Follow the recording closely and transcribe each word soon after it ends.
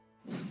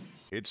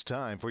It's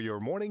time for your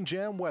Morning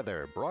Jam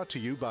weather, brought to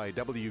you by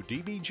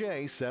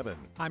WDBJ 7.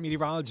 I'm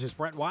meteorologist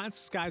Brent Watts.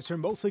 Skies are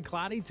mostly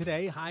cloudy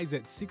today. Highs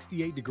at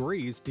 68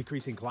 degrees.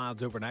 Decreasing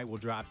clouds overnight will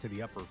drop to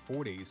the upper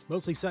 40s.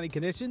 Mostly sunny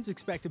conditions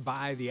expected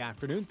by the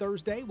afternoon.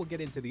 Thursday, we'll get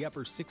into the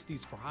upper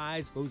 60s for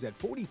highs. Lows at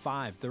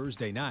 45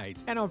 Thursday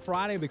night. And on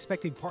Friday, I'm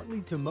expecting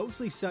partly to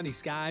mostly sunny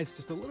skies.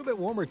 Just a little bit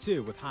warmer,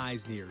 too, with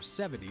highs near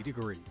 70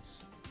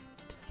 degrees.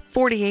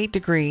 48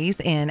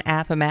 degrees in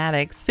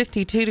Appomattox,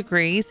 52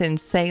 degrees in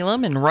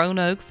Salem and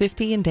Roanoke,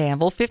 50 in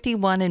Danville,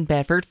 51 in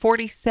Bedford,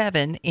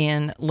 47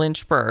 in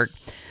Lynchburg.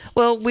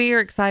 Well, we are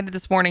excited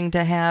this morning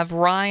to have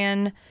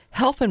Ryan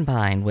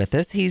Helfenbein with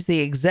us. He's the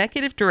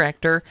executive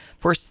director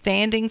for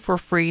Standing for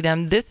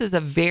Freedom. This is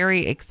a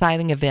very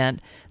exciting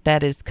event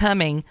that is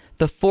coming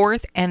the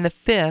 4th and the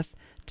 5th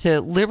to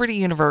Liberty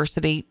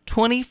University,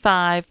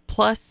 25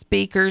 plus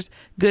speakers.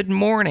 Good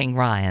morning,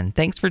 Ryan.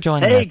 Thanks for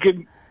joining us.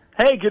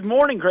 Hey, good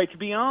morning. Great to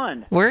be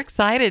on. We're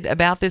excited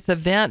about this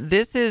event.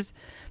 This is,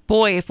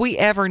 boy, if we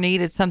ever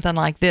needed something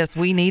like this,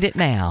 we need it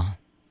now.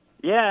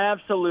 Yeah,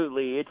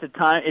 absolutely. It's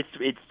time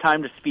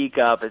to speak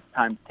up. It's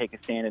time to take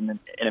a stand in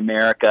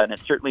America, and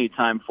it's certainly a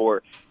time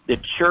for the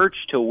church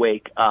to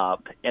wake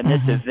up. And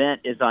this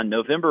event is on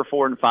November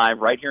 4 and 5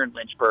 right here in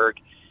Lynchburg,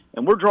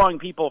 and we're drawing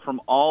people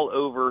from all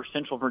over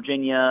Central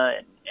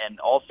Virginia and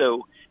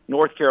also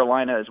North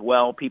Carolina as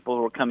well. People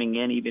who are coming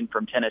in even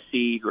from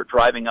Tennessee who are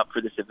driving up for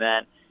this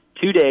event.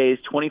 2 days,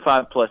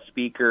 25-plus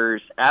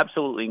speakers,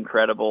 absolutely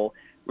incredible.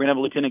 We're going to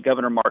have Lieutenant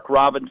Governor Mark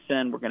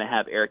Robinson. We're going to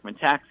have Eric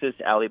Metaxas,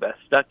 Allie Beth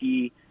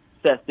Stuckey,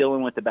 Seth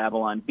Dillon with the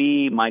Babylon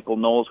Bee, Michael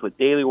Knowles with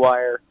Daily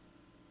Wire,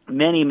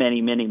 many,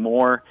 many, many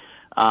more.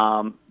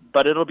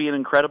 But it'll be an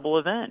incredible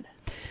event.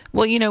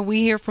 Well, you know, we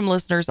hear from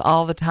listeners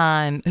all the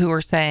time who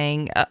are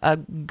saying a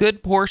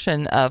good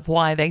portion of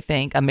why they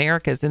think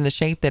America's in the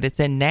shape that it's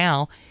in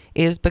now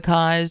is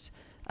because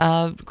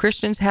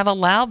Christians have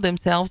allowed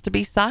themselves to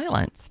be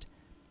silenced.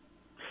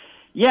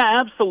 Yeah,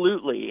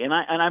 absolutely, and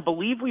I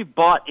believe we've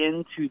bought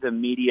into the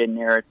media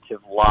narrative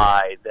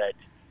lie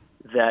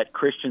that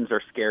Christians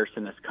are scarce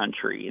in this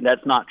country, and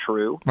that's not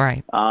true.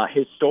 Right.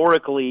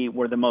 Historically,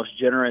 we're the most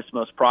generous,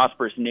 most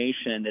prosperous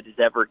nation that has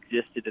ever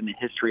existed in the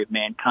history of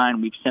mankind.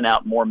 We've sent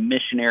out more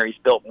missionaries,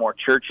 built more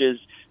churches,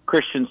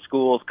 Christian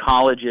schools,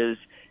 colleges,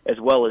 as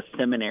well as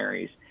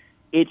seminaries.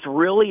 It's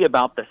really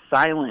about the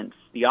silence,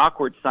 the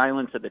awkward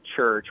silence of the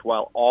church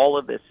while all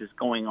of this is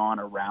going on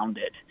around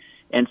it.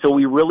 And so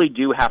we really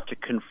do have to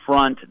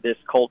confront this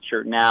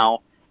culture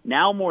now.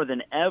 Now more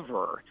than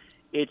ever,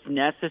 it's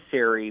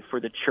necessary for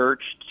the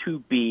church to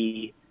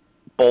be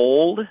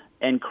bold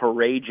and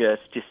courageous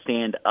to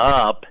stand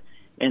up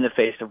in the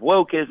face of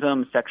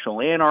wokeism,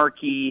 sexual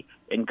anarchy,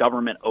 and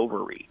government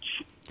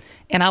overreach.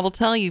 And I will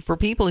tell you, for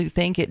people who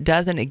think it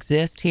doesn't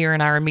exist here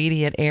in our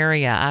immediate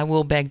area, I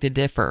will beg to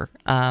differ.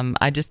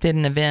 I just did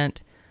an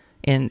event,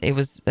 it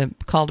was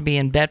called to be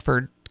in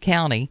Bedford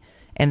County,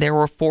 and there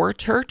were 4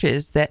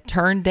 churches that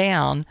turned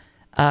down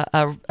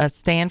a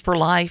Stand for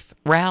Life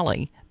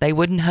rally. They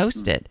wouldn't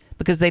host it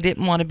because they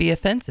didn't want to be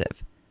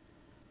offensive.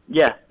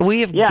 Yeah.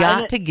 We have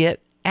got to get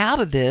out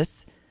of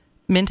this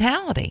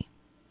mentality.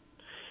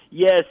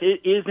 Yes, it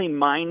is a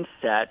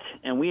mindset,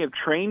 and we have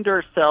trained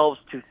ourselves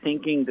to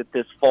thinking that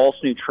this false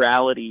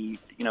neutrality,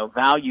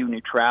 value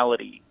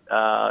neutrality,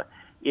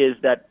 is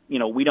that,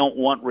 we don't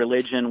want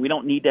religion. We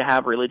don't need to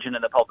have religion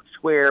in the public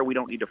square. We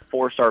don't need to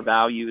force our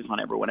values on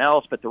everyone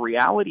else. But the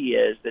reality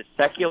is that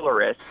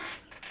secularists,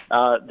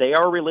 they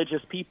are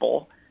religious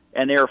people,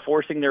 and they are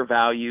forcing their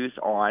values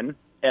on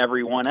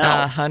everyone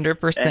else.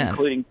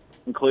 100%.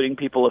 Including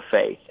people of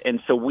faith.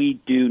 And so we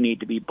do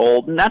need to be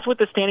bold. And that's what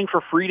the Standing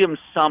for Freedom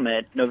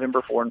Summit,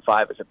 November 4 and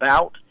 5, is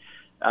about.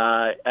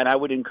 And I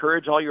would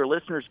encourage all your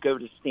listeners to go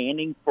to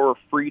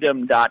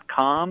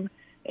standingforfreedom.com,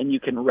 and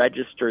you can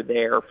register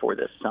there for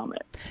this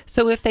summit.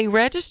 So if they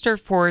register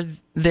for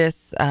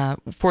this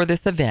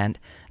event,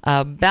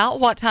 about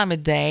what time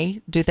of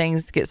day do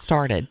things get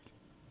started?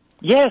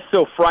 Yes,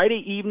 so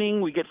Friday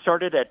evening we get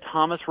started at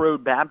Thomas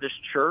Road Baptist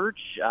Church.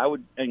 I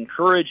would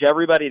encourage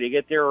everybody to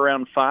get there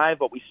around 5,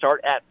 but we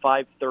start at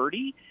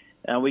 5:30.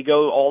 We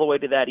go all the way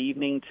to that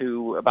evening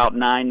to about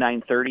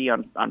 9:30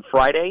 on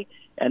Friday,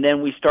 and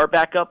then we start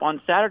back up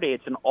on Saturday.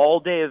 It's an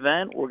all-day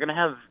event. We're going to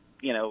have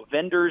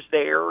vendors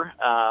there.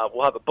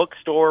 We'll have a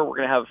bookstore. We're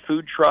going to have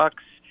food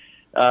trucks.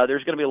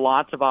 There's going to be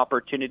lots of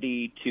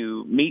opportunity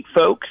to meet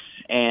folks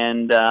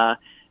and to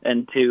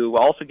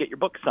also get your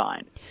book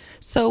signed.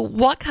 So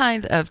what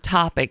kind of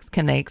topics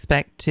can they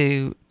expect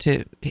to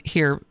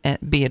hear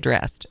be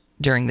addressed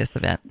during this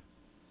event?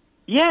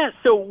 Yeah,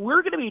 so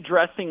we're going to be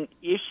addressing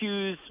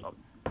issues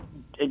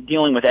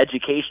dealing with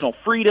educational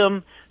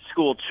freedom,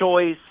 school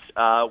choice.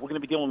 We're going to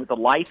be dealing with the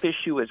life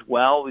issue as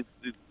well. We've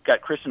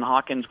got Kristen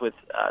Hawkins with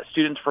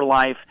Students for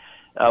Life.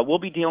 We'll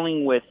be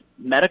dealing with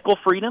medical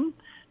freedom.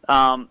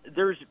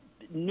 There's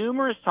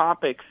numerous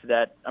topics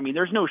that,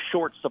 there's no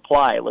short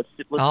supply, let's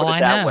put it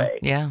that way,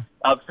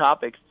 of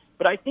topics.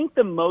 But I think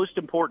the most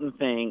important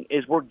thing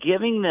is we're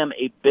giving them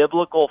a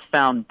biblical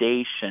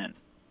foundation,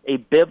 a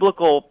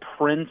biblical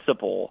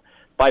principle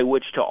by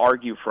which to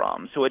argue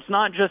from. So it's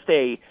not just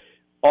a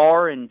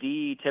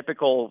R&D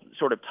typical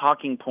sort of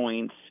talking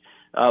points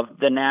of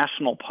the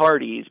national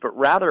parties, but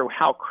rather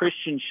how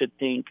Christians should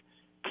think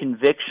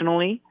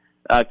convictionally,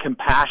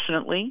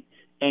 compassionately,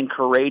 and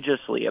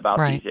courageously about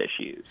these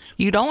issues.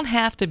 You don't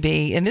have to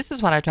be, and this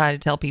is what I try to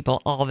tell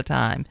people all the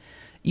time,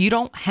 you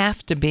don't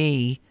have to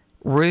be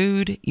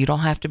rude, you don't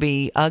have to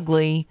be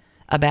ugly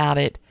about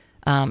it,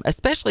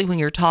 especially when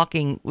you're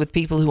talking with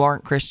people who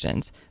aren't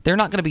Christians. They're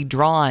not going to be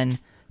drawn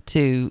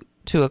to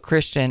a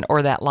Christian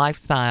or that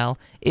lifestyle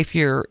if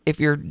you're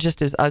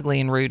just as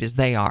ugly and rude as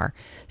they are.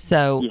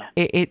 So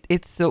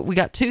so we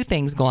got two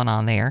things going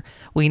on there.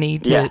 We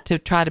need to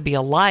try to be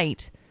a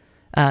light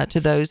to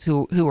those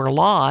who are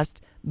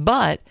lost,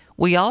 but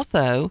we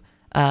also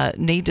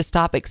need to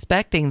stop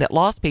expecting that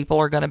lost people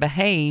are going to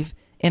behave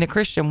in a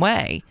Christian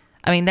way.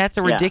 I mean, that's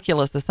a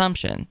ridiculous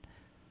assumption.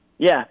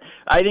 Yeah,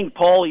 I think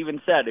Paul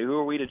even said, who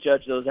are we to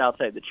judge those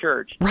outside the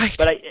church? Right.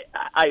 But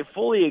I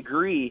fully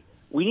agree.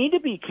 We need to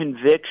be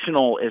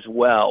convictional as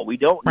well. We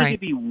don't need to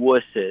be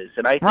wusses.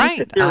 And I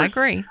think that I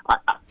agree.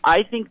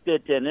 I think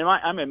that, and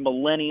I'm a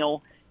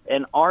millennial,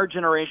 and our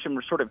generation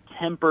was sort of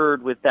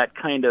tempered with that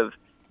kind of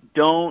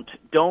don't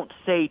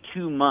say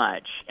too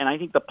much. And I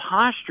think the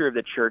posture of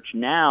the church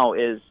now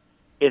is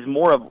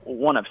more of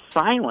one of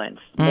silence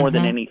more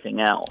than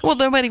anything else. Well,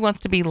 nobody wants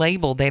to be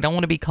labeled. They don't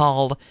want to be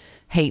called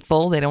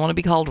hateful. They don't want to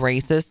be called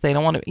racist. They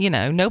don't want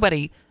to,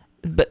 nobody.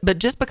 But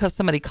just because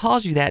somebody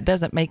calls you that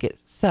doesn't make it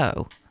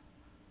so.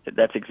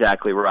 That's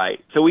exactly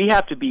right. So we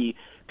have to be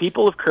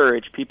people of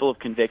courage, people of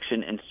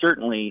conviction, and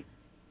certainly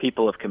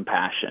people of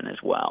compassion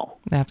as well.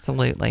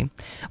 Absolutely.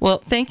 Well,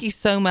 thank you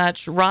so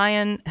much,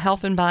 Ryan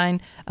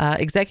Helfenbein,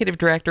 Executive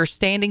Director,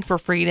 Standing for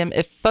Freedom.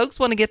 If folks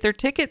want to get their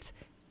tickets,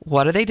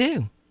 what do they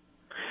do?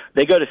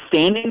 They go to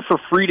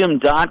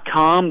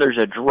standingforfreedom.com. There's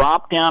a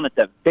drop down at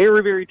the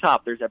very, very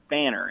top. There's a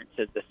banner. It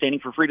says the Standing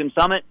for Freedom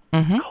Summit.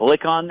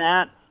 Click on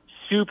that.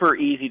 Super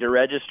easy to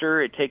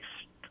register. It takes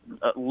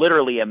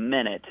literally a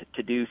minute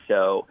to do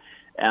so,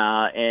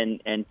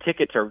 and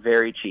tickets are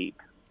very cheap.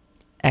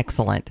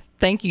 Excellent.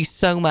 Thank you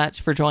so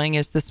much for joining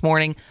us this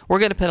morning. We're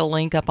going to put a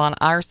link up on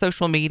our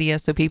social media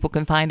so people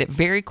can find it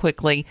very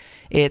quickly.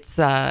 It's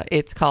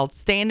called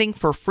Standing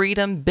for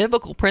Freedom,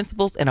 Biblical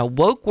Principles in a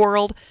Woke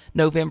World,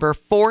 November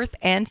 4th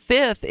and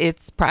 5th.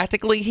 It's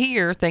practically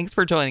here. Thanks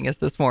for joining us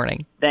this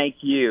morning. Thank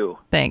you.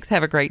 Thanks.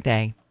 Have a great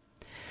day.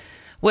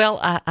 Well,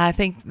 I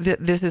think that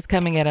this is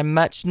coming at a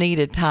much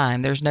needed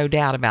time. There's no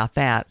doubt about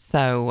that.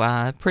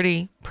 So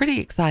pretty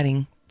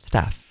exciting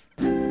stuff.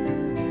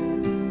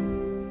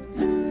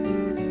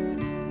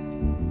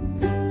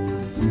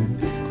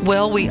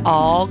 Well, we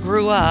all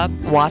grew up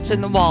watching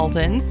the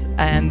Waltons,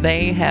 and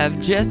they have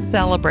just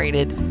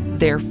celebrated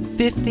their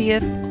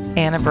 50th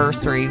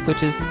anniversary,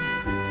 which is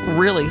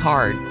really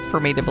hard for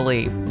me to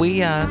believe. We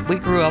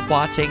grew up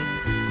watching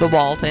the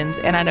Waltons,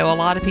 and I know a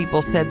lot of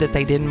people said that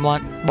they didn't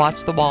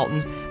watch the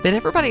Waltons, but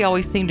everybody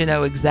always seemed to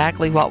know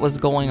exactly what was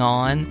going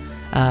on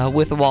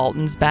with the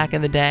Waltons back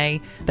in the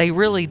day. They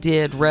really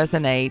did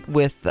resonate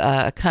with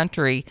a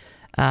country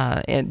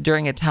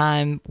during a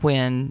time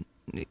when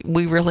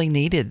we really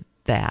needed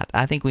that.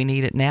 I think we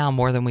need it now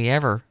more than we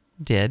ever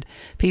did.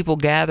 People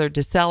gathered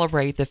to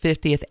celebrate the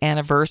 50th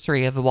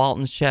anniversary of the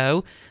Waltons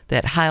show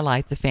that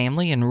highlights a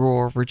family in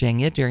rural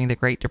Virginia during the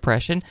Great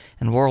Depression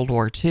and World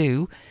War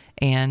II.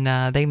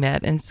 And they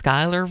met in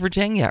Schuyler,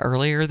 Virginia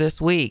earlier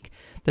this week.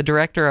 The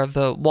director of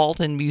the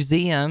Walton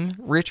Museum,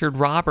 Richard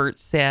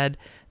Roberts, said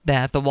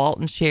that the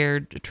Waltons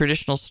shared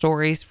traditional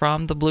stories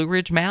from the Blue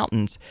Ridge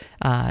Mountains.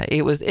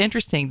 It was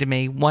interesting to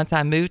me once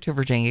I moved to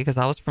Virginia, because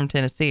I was from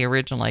Tennessee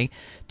originally,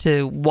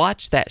 to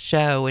watch that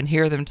show and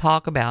hear them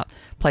talk about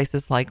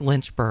places like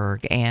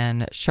Lynchburg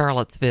and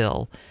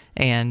Charlottesville,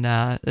 and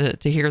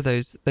to hear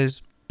those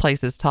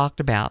places talked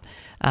about.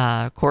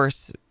 Of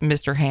course,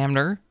 Mr.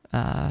 Hamner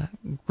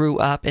grew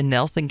up in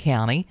Nelson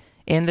County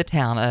in the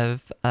town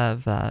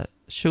of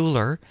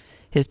Schuyler.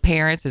 His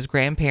parents, his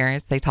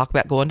grandparents, they talk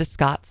about going to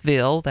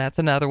Scottsville. That's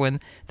another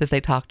one that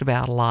they talked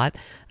about a lot.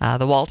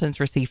 The Waltons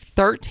received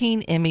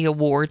 13 Emmy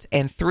Awards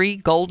and 3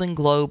 Golden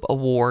Globe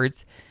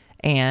Awards.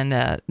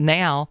 And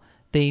now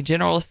the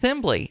General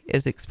Assembly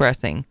is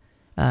expressing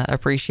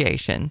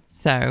appreciation.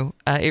 So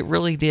it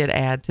really did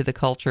add to the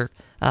culture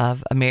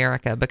of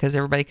America because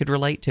everybody could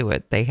relate to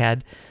it.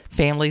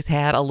 Families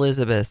had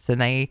Elizabeths,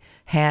 and they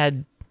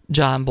had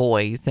John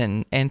Boys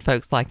and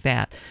folks like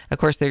that. Of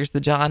course, there's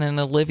the John and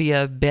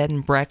Olivia Bed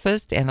and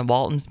Breakfast and the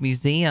Waltons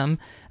Museum.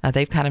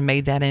 They've kind of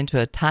made that into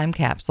a time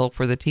capsule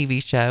for the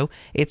TV show.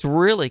 It's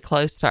really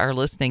close to our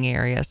listening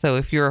area. So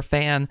if you're a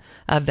fan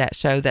of that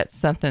show, that's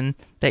something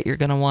that you're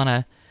going to want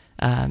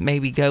to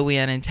maybe go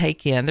in and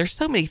take in. There's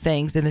so many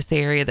things in this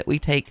area that we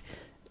take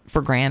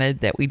for granted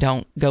that we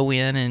don't go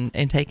in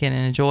and take in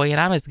and enjoy. And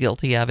I'm as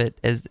guilty of it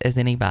as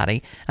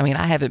anybody. I mean,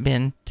 I haven't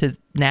been to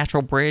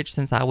Natural Bridge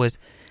since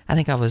I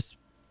think I was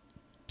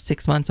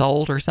 6 months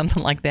old or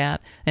something like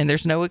that. And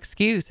there's no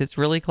excuse. It's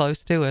really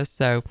close to us.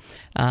 So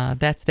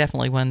that's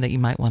definitely one that you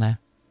might want to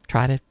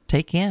try to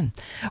take in.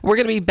 We're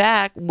going to be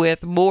back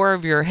with more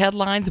of your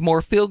headlines,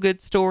 more feel-good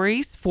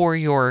stories for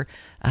your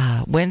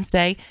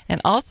Wednesday,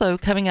 and also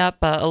coming up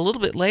a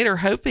little bit later,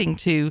 hoping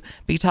to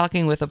be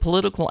talking with a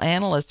political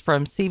analyst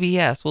from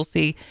CBS. We'll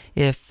see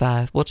if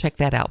we'll check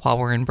that out while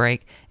we're in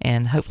break,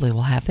 and hopefully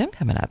we'll have them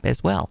coming up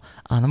as well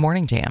on the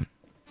Morning Jam.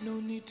 No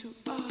need to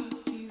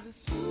ask, he's a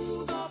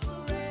smooth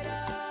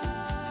operator.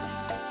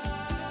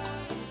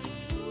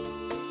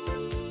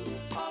 Smooth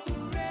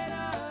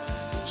operator.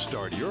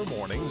 Start your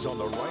mornings on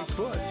the right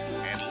foot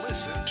and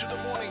listen to the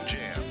Morning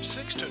Jam,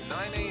 6 to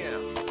 9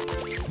 a.m.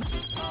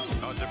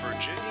 on the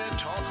Virginia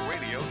Talk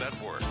Radio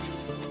Network.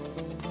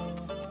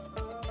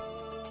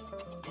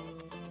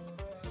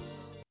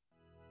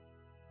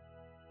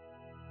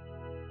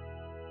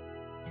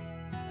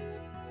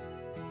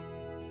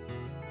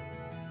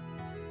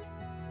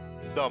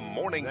 The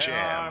Morning There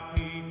Jam. are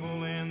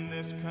people in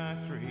this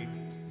country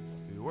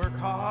who work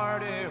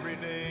hard every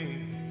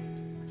day.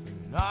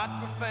 Not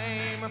for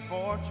fame or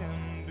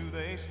fortune do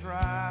they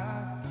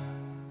strive,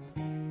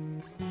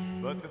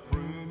 but the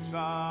fruits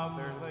of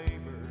their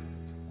labor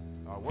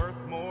are worth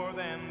more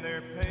than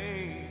their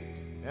pay,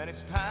 and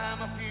it's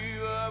time a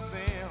few of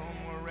them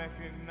were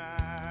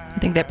recognized. I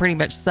think that pretty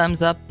much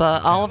sums up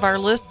all of our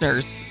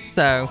listeners.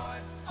 So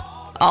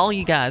all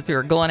you guys who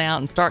are going out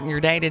and starting your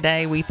day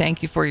today, we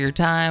thank you for your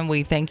time.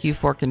 We thank you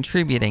for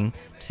contributing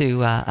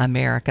to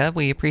America.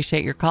 We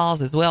appreciate your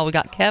calls as well. We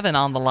got Kevin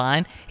on the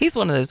line. He's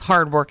one of those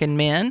hardworking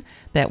men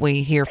that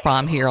we hear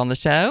from here on the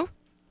show.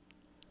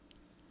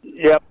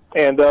 Yep,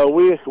 and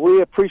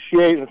we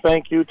appreciate and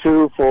thank you,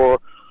 too, for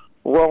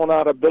rolling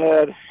out of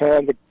bed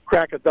and the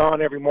crack of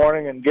dawn every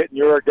morning and getting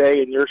your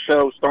day and your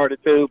show started,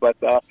 too. But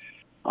the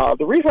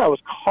reason I was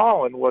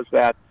calling was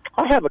that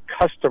I have a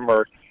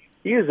customer.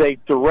 He is a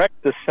direct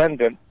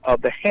descendant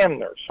of the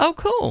Hamners. Oh,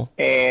 cool.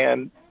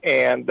 And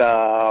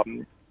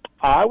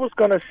I was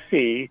going to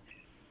see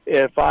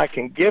if I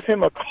can give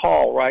him a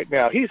call right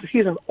now.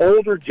 He's an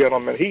older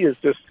gentleman. He is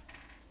just,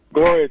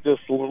 Gloria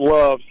just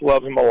loves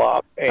him a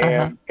lot.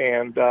 And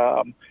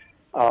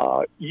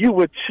you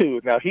would too.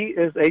 Now, he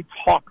is a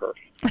talker.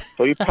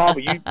 So you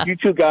probably, you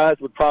two guys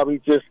would probably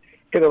just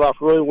hit it off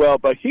really well.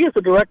 But he is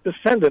a direct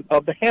descendant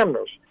of the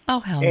Hamners. Oh,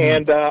 how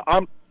and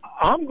neat.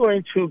 I'm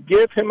going to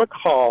give him a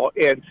call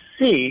and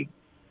see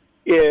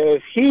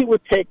if he would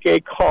take a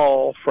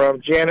call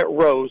from Janet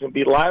Rose and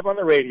be live on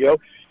the radio,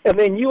 and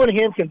then you and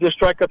him can just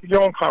strike up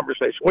your own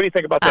conversation. What do you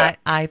think about that?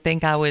 I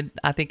think I would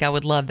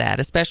love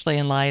that, especially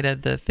in light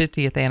of the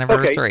 50th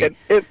anniversary. Okay,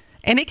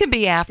 and it can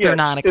be after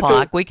 9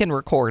 o'clock. We can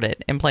record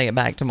it and play it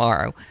back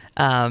tomorrow.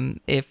 I'd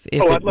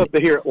love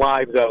to hear it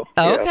live, though.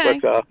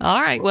 Okay. Yeah,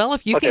 all right. Well,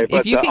 if you can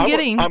get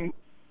him.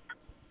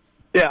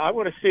 I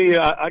want to see.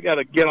 I got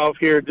to get off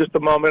here in just a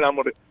moment. I'm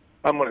going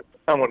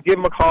to give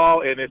him a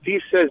call, and if he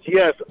says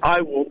yes,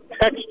 I will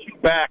text you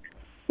back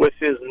with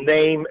his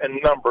name and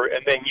number,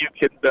 and then you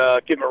can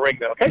give him a ring.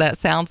 Then, okay? That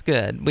sounds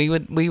good. We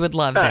would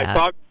love that.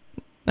 All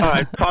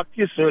right. Talk to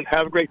you soon.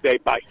 Have a great day.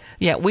 Bye.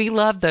 Yeah, we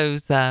love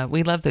those.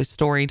 We love those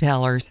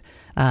storytellers.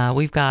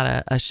 We've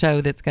got a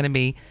show that's going to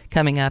be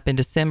coming up in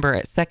December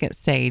at Second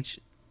Stage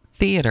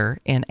Theater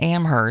in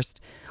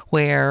Amherst,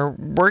 where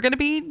we're going to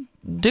be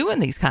doing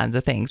these kinds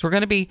of things. We're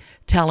going to be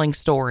telling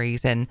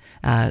stories and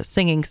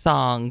singing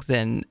songs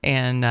and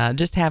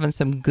just having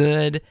some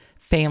good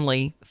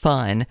family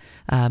fun.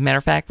 Matter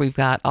of fact, we've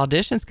got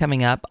auditions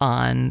coming up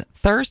on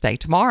Thursday,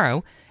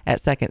 tomorrow,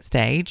 at Second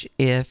Stage.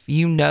 If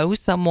you know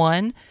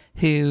someone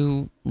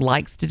who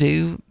likes to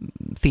do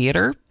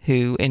theater,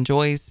 who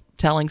enjoys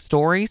telling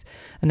stories,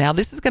 now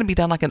this is going to be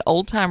done like an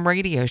old-time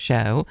radio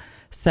show,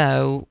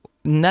 so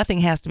nothing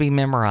has to be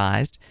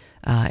memorized.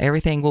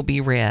 Everything will be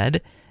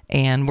read,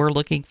 and we're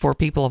looking for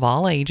people of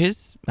all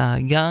ages,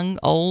 young,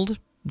 old,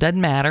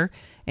 doesn't matter.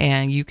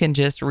 And you can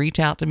just reach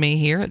out to me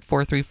here at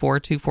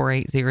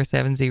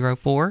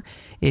 434-248-0704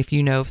 if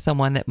you know of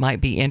someone that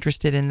might be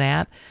interested in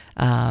that.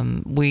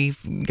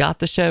 We've got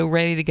the show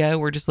ready to go.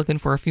 We're just looking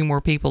for a few more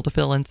people to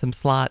fill in some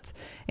slots,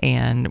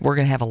 and we're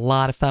going to have a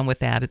lot of fun with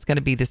that. It's going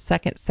to be the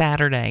second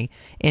Saturday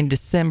in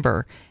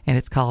December, and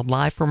it's called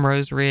Live from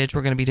Rose Ridge.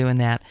 We're going to be doing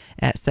that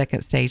at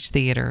Second Stage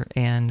Theater,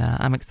 and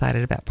I'm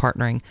excited about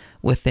partnering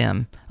with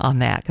them on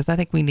that because I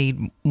think we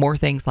need more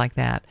things like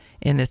that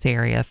in this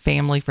area,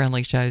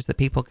 family-friendly shows that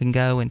people can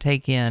go and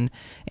take in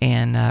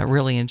and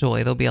really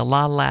enjoy. There'll be a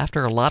lot of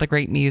laughter, a lot of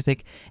great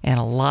music, and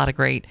a lot of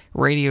great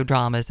radio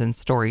dramas and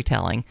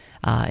storytelling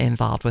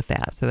involved with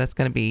that. So that's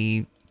going to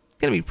be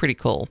pretty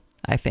cool,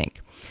 I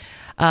think.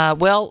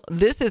 Well,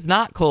 this is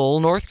not cool.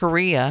 North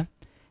Korea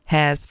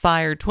has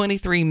fired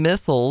 23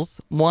 missiles,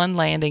 one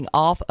landing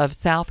off of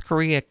South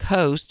Korea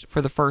coast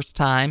for the first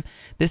time.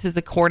 This is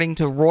according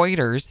to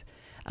Reuters.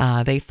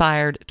 They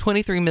fired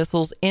 23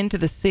 missiles into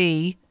the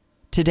sea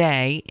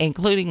today,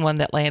 including one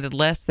that landed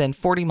less than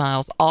 40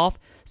 miles off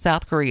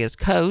South Korea's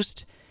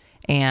coast.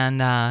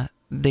 And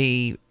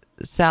the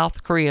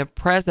South Korea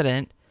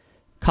president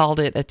called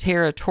it a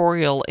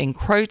territorial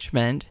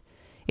encroachment.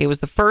 It was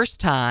the first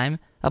time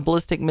a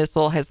ballistic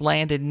missile has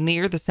landed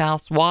near the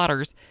South's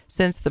waters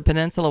since the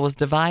peninsula was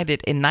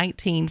divided in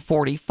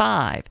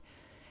 1945,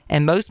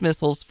 and most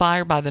missiles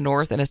fired by the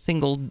North in a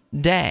single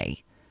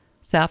day.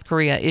 South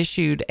Korea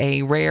issued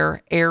a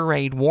rare air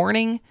raid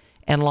warning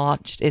and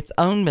launched its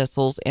own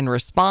missiles in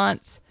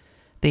response.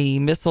 The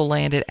missile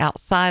landed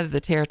outside of the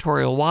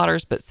territorial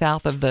waters, but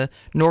south of the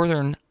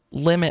northern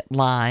limit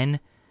line,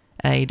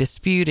 a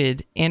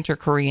disputed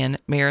inter-Korean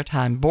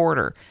maritime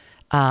border.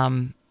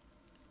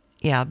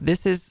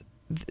 This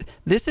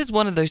is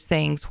one of those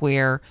things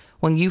where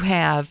when you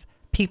have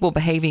people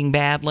behaving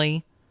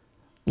badly,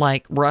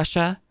 like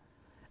Russia,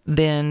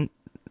 then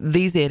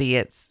these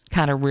idiots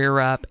kind of rear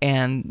up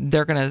and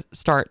they're going to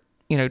start,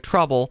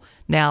 trouble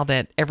now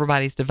that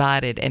everybody's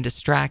divided and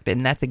distracted.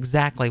 And that's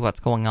exactly what's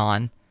going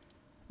on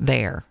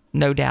there.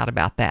 No doubt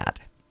about that.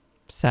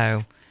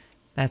 So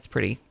that's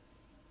pretty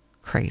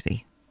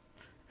crazy.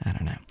 I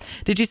don't know.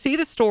 Did you see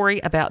the story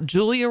about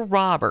Julia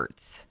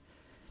Roberts?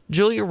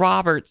 Julia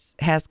Roberts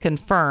has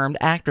confirmed,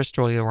 actress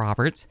Julia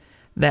Roberts,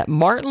 that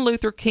Martin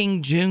Luther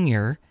King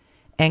Jr.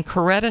 and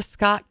Coretta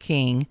Scott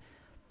King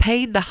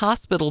paid the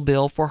hospital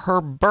bill for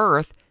her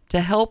birth to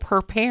help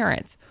her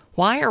parents.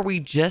 Why are we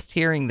just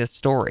hearing this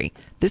story?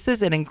 This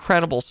is an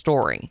incredible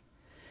story.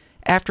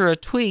 After a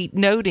tweet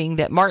noting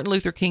that Martin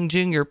Luther King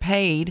Jr.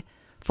 paid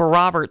for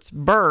Roberts'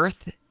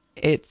 birth,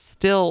 it's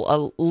still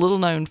a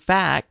little-known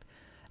fact.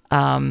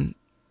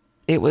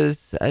 It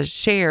was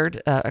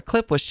shared, a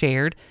clip was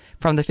shared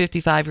from the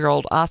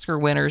 55-year-old Oscar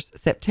winner's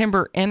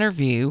September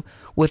interview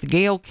with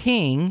Gayle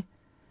King.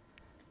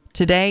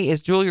 Today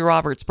is Julia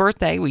Roberts'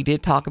 birthday. We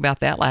did talk about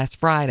that last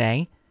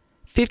Friday.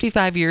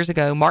 55 years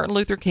ago, Martin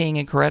Luther King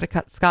and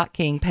Coretta Scott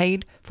King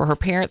paid for her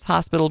parents'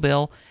 hospital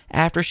bill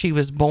after she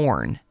was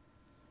born.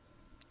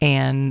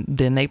 And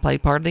then they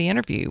played part of the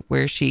interview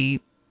where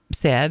she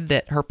said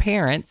that her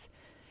parents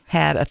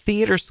had a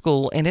theater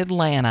school in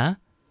Atlanta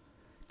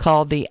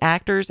called the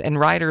Actors and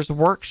Writers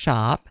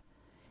Workshop.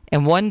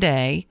 And one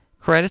day,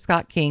 Coretta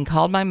Scott King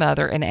called my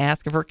mother and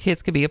asked if her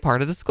kids could be a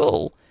part of the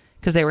school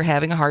because they were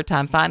having a hard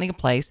time finding a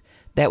place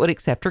that would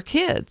accept her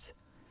kids.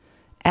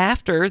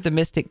 After the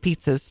Mystic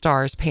Pizza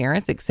star's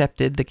parents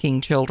accepted the King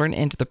children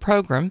into the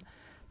program,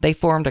 they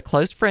formed a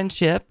close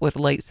friendship with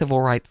late civil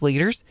rights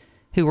leaders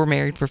who were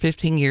married for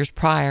 15 years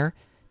prior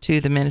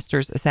to the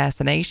minister's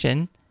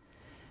assassination.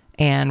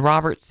 And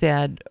Roberts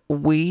said,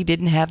 we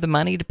didn't have the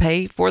money to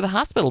pay for the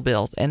hospital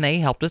bills, and they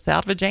helped us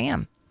out of a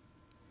jam.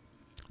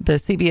 The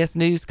CBS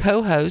News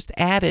co-host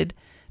added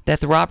that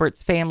the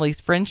Roberts family's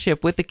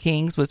friendship with the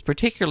Kings was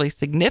particularly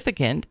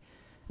significant,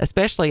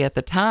 especially at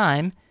the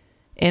time.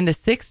 In the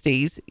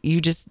 60s,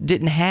 you just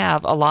didn't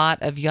have a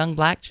lot of young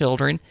black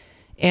children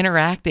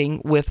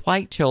interacting with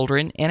white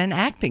children in an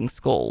acting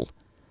school.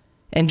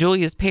 And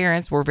Julia's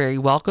parents were very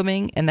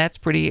welcoming, and that's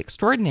pretty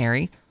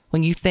extraordinary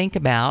when you think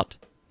about,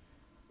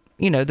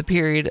 the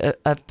period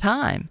of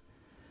time.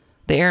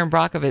 The Erin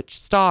Brockovich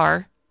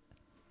star,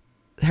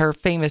 her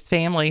famous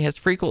family has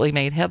frequently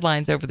made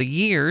headlines over the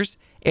years.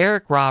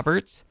 Eric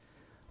Roberts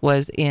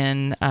was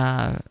in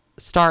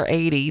Star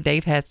 80.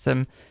 They've had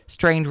some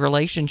strained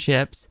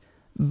relationships,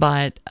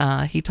 but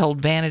he told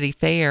Vanity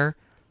Fair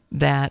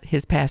that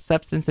his past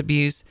substance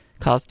abuse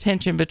caused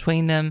tension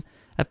between them.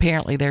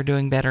 Apparently, they're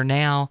doing better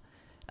now.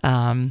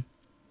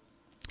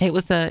 It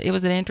was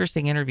an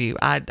interesting interview.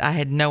 I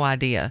had no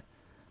idea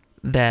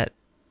that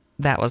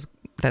was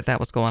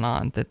going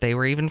on, that they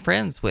were even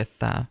friends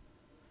with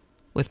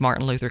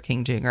Martin Luther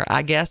King Jr.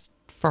 I guess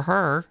for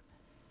her,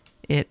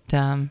 it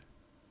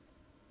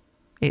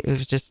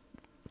was just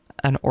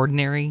an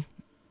ordinary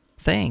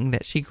thing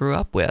that she grew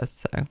up with.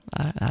 So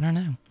I don't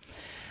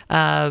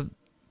know.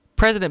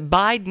 President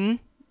Biden,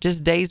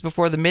 just days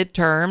before the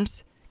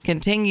midterms,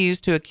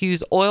 continues to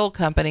accuse oil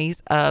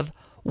companies of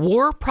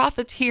war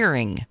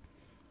profiteering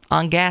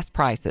on gas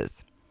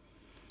prices.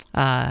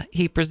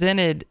 He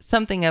presented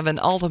something of an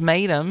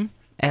ultimatum,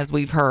 as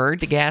we've heard,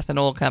 to gas and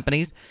oil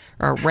companies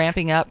are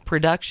ramping up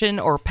production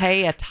or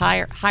pay a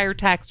higher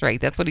tax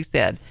rate. That's what he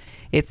said.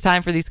 It's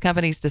time for these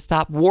companies to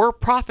stop war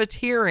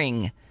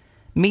profiteering,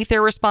 meet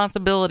their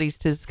responsibilities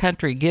to this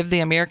country, give the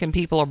American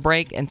people a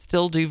break, and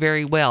still do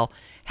very well.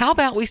 How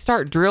about we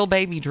start drill,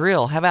 baby,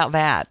 drill? How about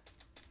that?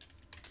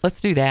 Let's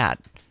do that.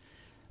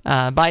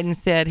 Biden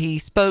said he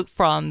spoke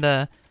from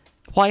the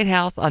White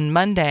House on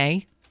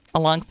Monday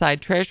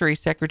alongside Treasury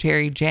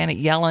Secretary Janet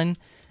Yellen.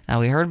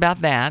 We heard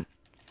about that.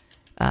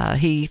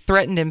 He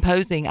threatened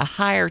imposing a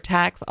higher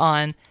tax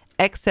on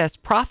excess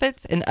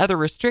profits and other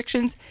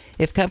restrictions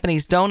if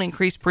companies don't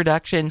increase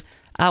production.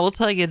 I will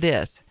tell you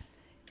this.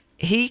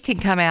 He can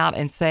come out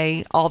and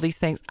say all these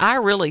things. I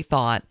really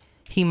thought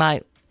he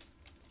might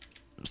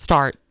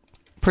start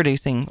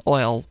producing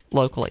oil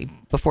locally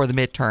before the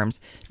midterms,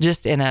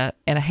 just in a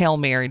Hail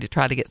Mary to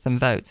try to get some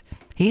votes.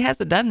 He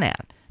hasn't done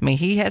that. I mean,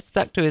 he has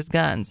stuck to his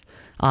guns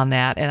on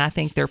that, and I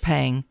think they're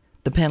paying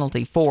the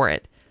penalty for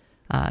it.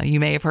 You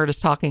may have heard us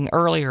talking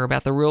earlier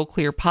about the Real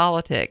Clear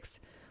Politics,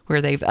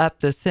 where they've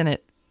upped the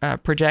Senate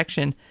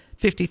projection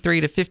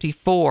 53 to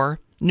 54.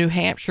 New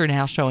Hampshire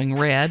now showing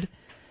red.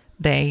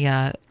 They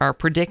are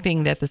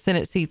predicting that the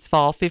Senate seats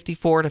fall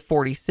 54 to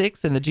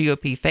 46 in the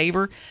GOP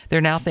favor.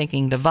 They're now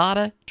thinking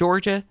Nevada,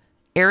 Georgia,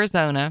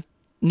 Arizona,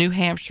 New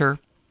Hampshire,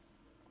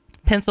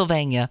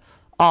 Pennsylvania,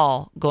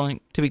 all going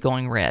to be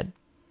going red,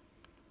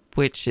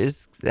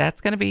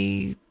 that's going to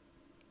be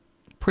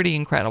pretty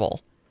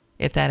incredible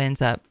if that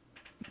ends up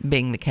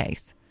being the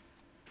case,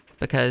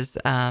 because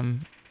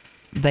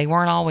they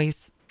weren't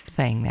always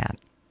saying that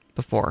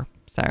before.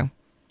 So I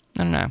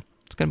don't know.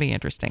 It's going to be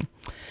interesting.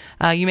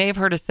 You may have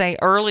heard us say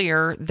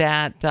earlier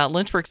that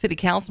Lynchburg City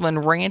Councilman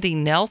Randy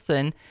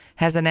Nelson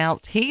has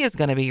announced he is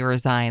going to be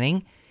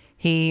resigning.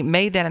 He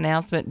made that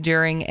announcement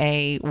during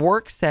a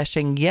work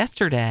session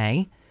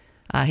yesterday.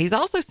 He's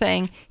also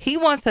saying he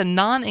wants a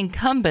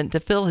non-incumbent to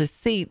fill his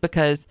seat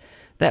because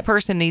that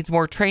person needs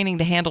more training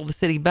to handle the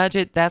city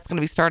budget. That's going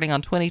to be starting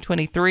on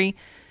 2023.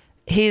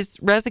 His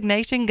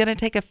resignation going to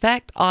take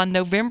effect on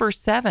November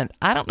 7th.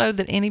 I don't know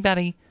that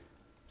anybody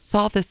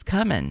saw this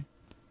coming.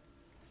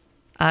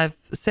 I've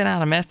sent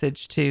out a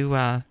message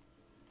to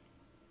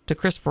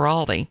Chris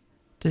Feraldi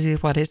to see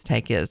what his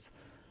take is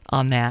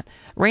on that.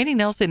 Randy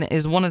Nelson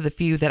is one of the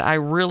few that I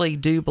really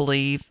do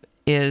believe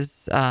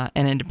is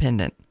an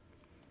independent.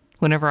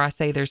 Whenever I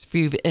say there's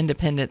few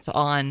independents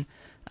on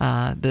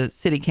the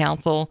city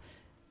council,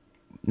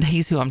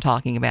 he's who I'm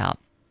talking about,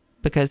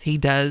 because he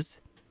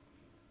does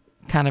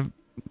kind of,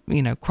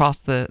 cross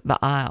the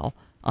aisle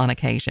on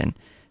occasion.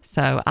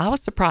 So I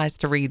was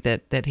surprised to read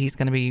that he's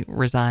going to be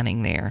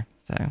resigning there.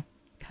 So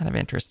kind of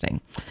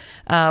interesting.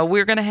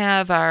 We're going to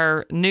have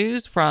our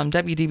news from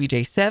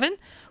WDBJ7.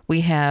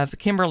 We have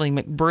Kimberly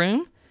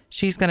McBroom.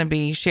 She's going to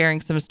be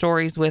sharing some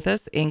stories with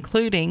us,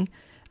 including,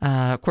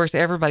 of course,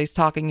 everybody's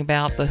talking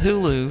about the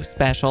Hulu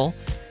special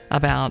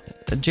about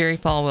Jerry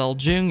Falwell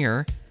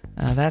Jr.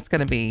 That's going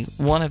to be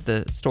one of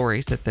the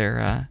stories that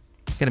they're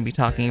going to be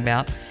talking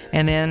about.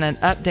 And then an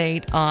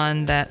update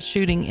on that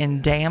shooting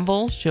in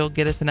Danville. She'll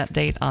get us an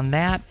update on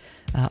that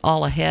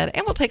all ahead.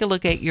 And we'll take a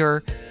look at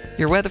your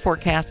weather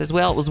forecast as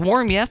well. It was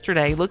warm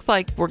yesterday. Looks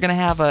like we're going to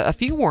have a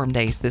few warm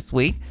days this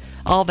week.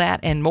 All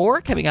that and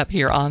more coming up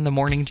here on The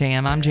Morning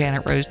Jam. I'm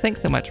Janet Rose.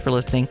 Thanks so much for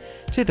listening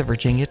to the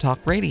Virginia Talk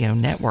Radio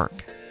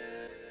Network.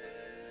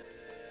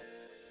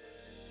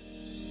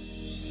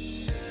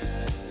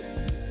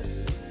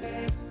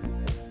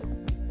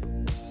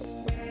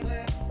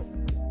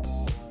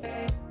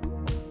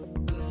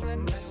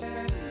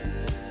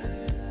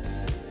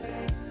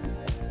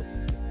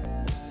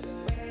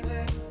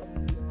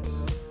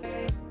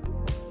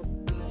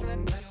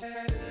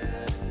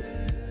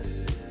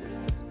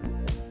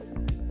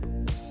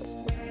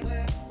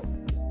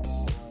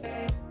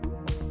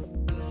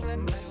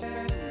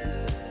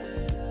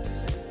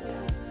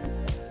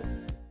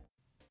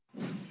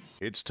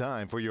 It's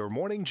time for your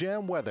Morning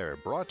Jam weather,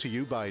 brought to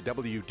you by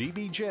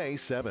WDBJ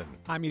 7.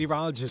 I'm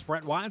meteorologist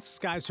Brent Watts.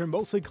 Skies are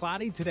mostly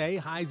cloudy today.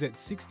 Highs at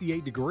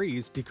 68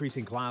 degrees.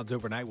 Decreasing clouds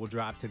overnight will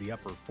drop to the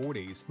upper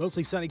 40s.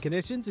 Mostly sunny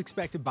conditions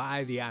expected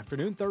by the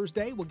afternoon.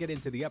 Thursday, we'll get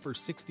into the upper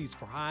 60s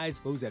for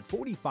highs. Lows at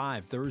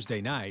 45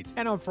 Thursday night.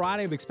 And on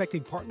Friday, I'm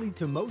expecting partly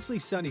to mostly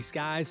sunny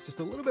skies.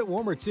 Just a little bit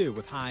warmer, too,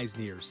 with highs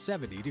near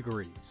 70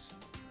 degrees.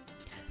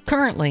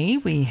 Currently,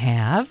 we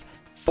have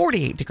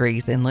 48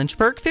 degrees in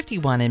Lynchburg,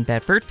 51 in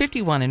Bedford,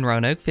 51 in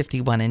Roanoke,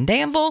 51 in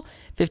Danville,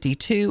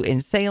 52 in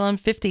Salem,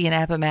 50 in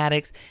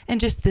Appomattox, and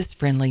just this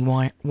friendly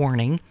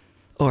warning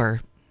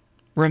or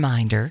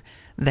reminder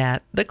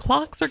that the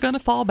clocks are going to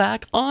fall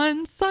back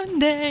on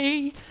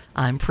Sunday.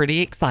 I'm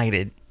pretty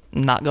excited,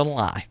 not going to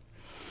lie.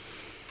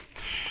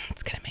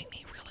 It's going to make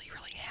me really,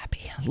 really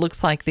happy.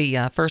 Looks like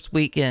the first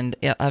weekend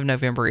of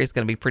November is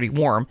going to be pretty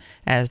warm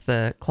as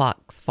the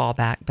clocks fall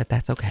back, but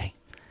that's okay.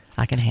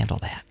 I can handle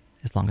that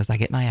as long as I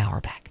get my hour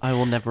back. I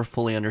will never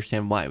fully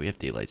understand why we have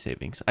daylight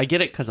savings. I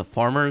get it because of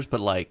farmers, but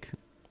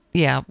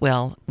yeah,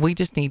 well, we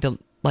just need to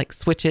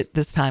switch it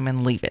this time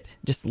and leave it.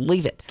 Just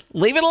leave it.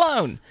 Leave it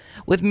alone.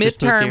 With midterms.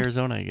 Just move to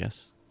Arizona, I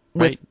guess.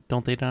 Right?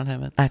 Don't they not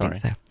have it? I think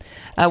so.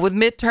 With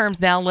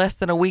midterms now less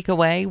than a week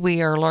away,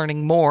 we are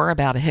learning more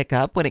about a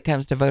hiccup when it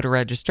comes to voter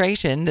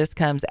registration. This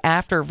comes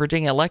after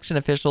Virginia election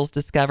officials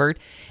discovered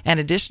an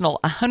additional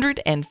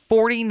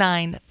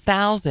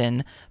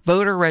 149,000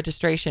 voter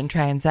registration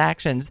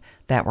transactions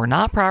that were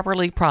not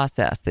properly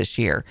processed this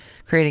year,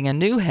 creating a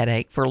new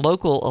headache for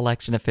local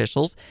election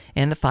officials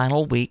in the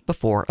final week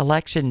before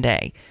Election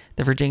Day.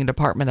 The Virginia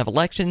Department of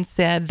Elections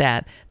said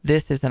that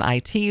this is an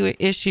IT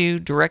issue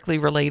directly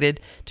related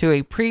to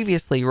a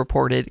previously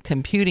reported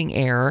computing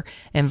error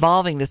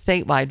involving the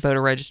statewide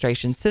voter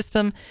registration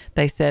system.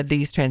 They said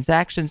these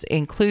transactions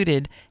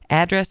included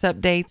address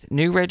updates,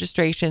 new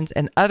registrations,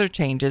 and other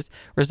changes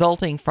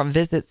resulting from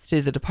visits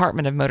to the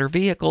Department of Motor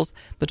Vehicles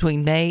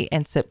between May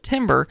and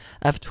September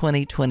of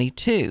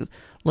 2022.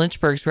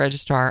 Lynchburg's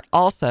registrar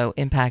also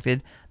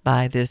impacted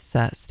by this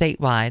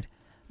statewide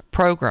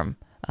program.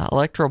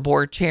 Electoral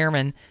Board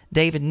Chairman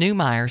David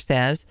Newmeyer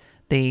says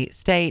the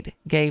state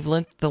gave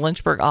the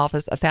Lynchburg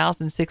office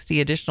 1,060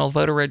 additional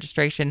voter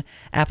registration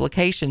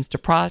applications to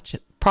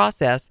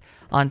process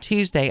on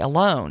Tuesday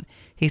alone.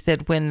 He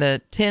said when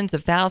the tens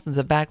of thousands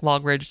of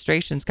backlog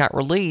registrations got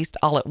released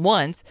all at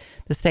once,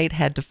 the state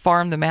had to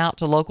farm them out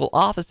to local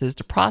offices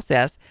to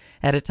process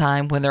at a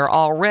time when they're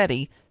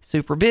already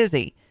super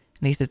busy.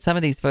 And he said some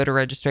of these voter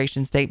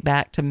registrations date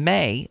back to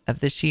May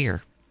of this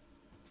year.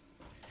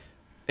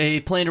 A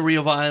plan to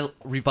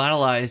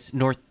revitalize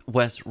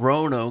Northwest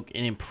Roanoke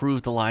and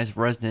improve the lives of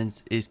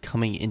residents is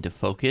coming into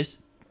focus.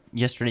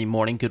 Yesterday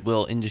morning,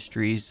 Goodwill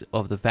Industries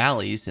of the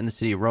Valleys in the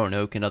city of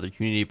Roanoke and other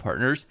community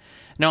partners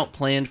announced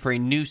planned for a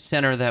new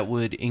center that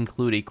would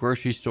include a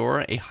grocery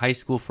store, a high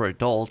school for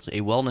adults, a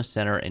wellness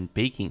center, and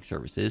baking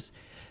services.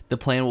 The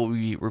plan will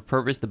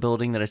repurpose the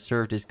building that has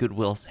served as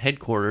Goodwill's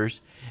headquarters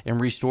and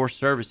restore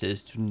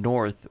services to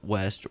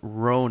Northwest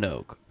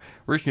Roanoke.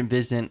 Richmond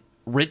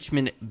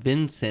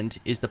Vincent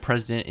is the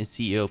president and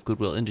CEO of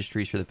Goodwill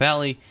Industries for the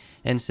Valley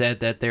and said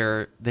that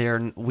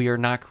we are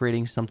not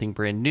creating something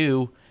brand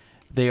new.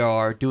 They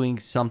are doing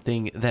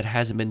something that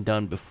hasn't been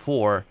done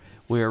before.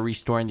 We are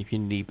restoring the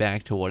community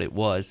back to what it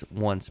was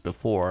once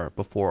before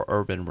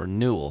urban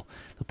renewal.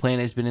 The plan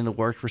has been in the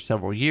works for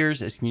several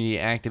years as community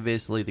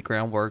activists laid the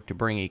groundwork to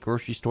bring a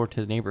grocery store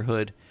to the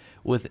neighborhood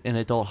with an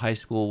adult high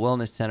school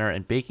wellness center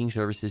and baking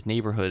services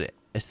neighborhood.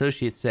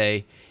 Associates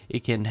say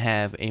it can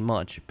have a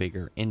much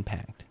bigger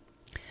impact.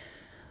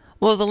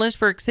 Well, the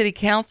Lynchburg City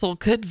Council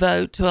could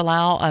vote to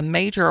allow a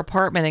major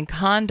apartment and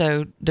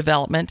condo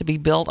development to be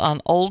built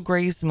on Old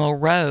Grays Mill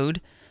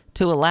Road.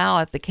 To allow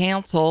it, the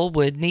council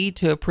would need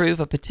to approve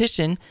a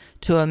petition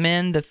to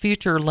amend the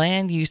future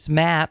land use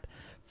map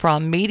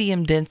from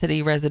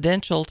medium-density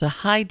residential to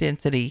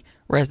high-density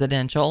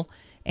residential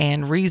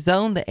and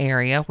rezone the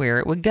area where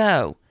it would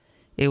go.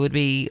 It would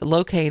be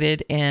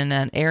located in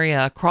an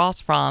area across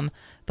from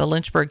the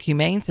Lynchburg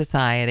Humane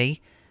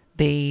Society.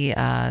 The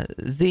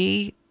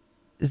ZZ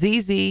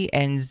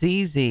and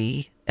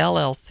ZZ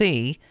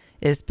LLC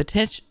is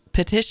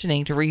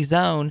petitioning to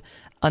rezone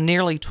on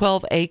nearly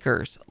 12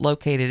 acres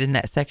located in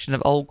that section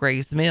of Old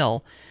Grays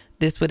Mill.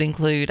 This would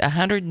include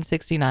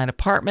 169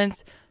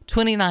 apartments,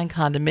 29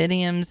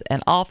 condominiums,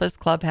 an office,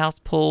 clubhouse,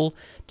 pool,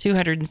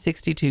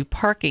 262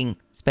 parking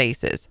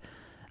spaces.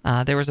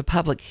 There was a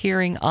public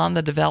hearing on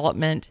the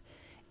development,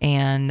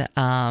 and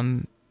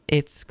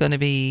it's going to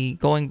be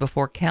going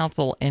before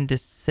council in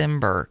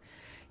December.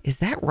 Is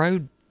that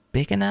road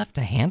big enough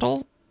to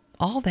handle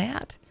all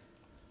that?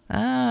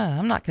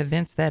 I'm not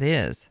convinced that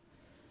is.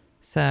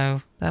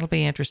 So that'll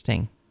be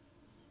interesting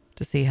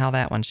to see how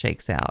that one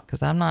shakes out,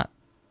 because I'm not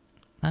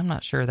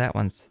sure that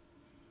one's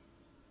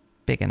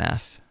big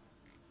enough.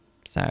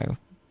 So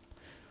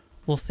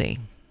we'll see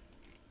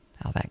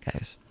how that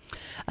goes.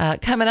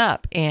 Coming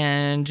up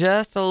in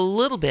just a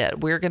little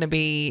bit, we're going to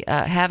be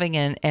having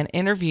an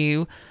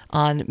interview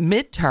on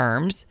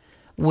midterms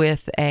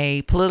with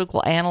a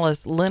political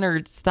analyst,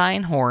 Leonard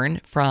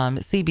Steinhorn from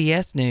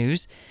CBS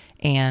News,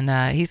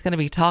 and he's going to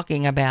be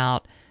talking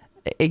about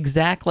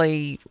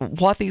exactly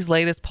what these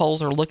latest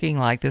polls are looking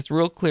like. This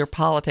Real Clear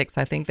Politics,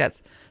 I think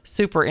that's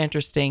super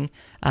interesting.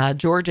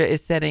 Georgia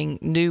is setting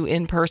new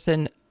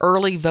in-person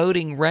early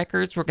voting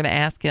records. We're going to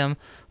ask him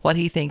what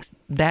he thinks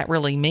that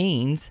really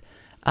means.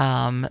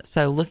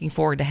 So looking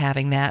forward to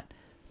having that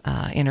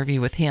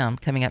interview with him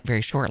coming up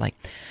very shortly.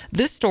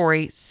 This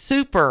story,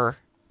 super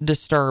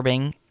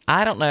disturbing.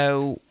 I don't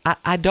know.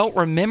 I don't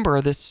remember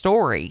this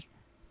story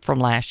from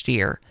last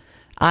year.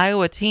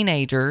 Iowa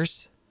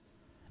teenagers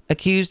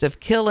accused of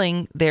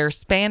killing their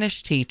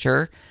Spanish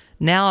teacher.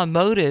 Now a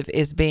motive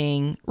is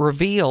being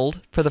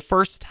revealed for the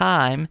first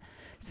time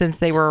since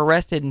they were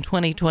arrested in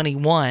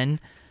 2021.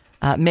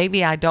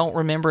 Maybe I don't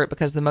remember it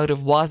because the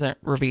motive wasn't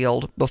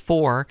revealed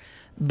before,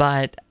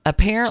 but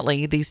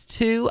apparently these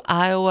two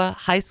Iowa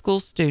high school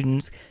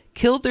students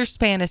killed their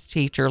Spanish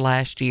teacher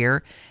last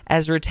year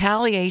as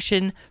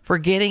retaliation for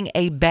getting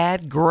a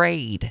bad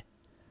grade.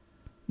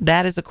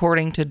 That is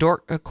according to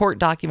court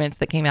documents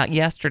that came out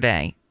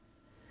yesterday.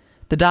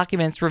 The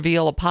documents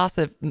reveal a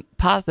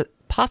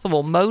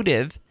possible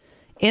motive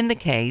in the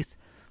case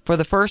for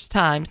the first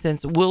time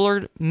since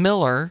Willard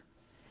Miller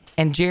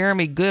and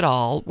Jeremy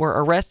Goodall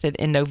were arrested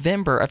in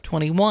November of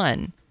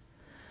 21.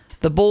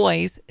 The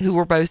boys, who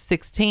were both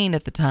 16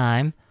 at the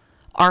time,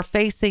 are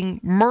facing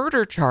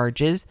murder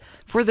charges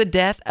for the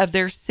death of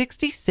their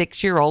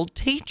 66-year-old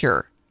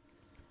teacher,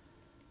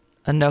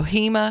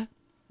 Nohema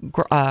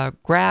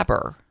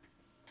Grabber.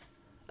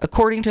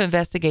 According to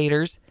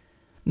investigators,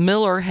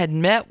 Miller had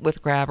met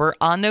with Grabber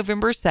on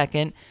November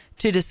 2nd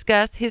to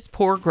discuss his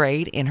poor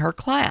grade in her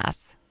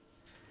class.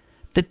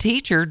 The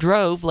teacher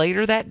drove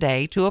later that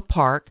day to a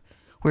park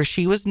where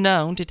she was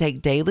known to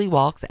take daily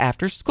walks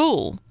after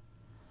school.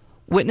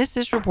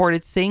 Witnesses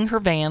reported seeing her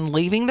van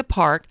leaving the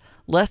park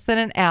less than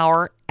an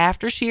hour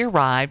after she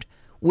arrived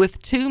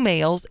with two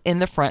males in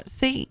the front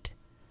seat.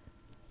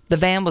 The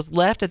van was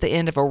left at the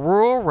end of a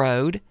rural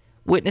road.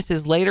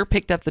 Witnesses later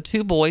picked up the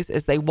two boys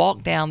as they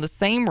walked down the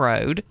same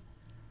road.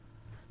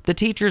 The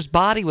teacher's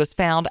body was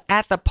found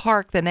at the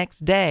park the next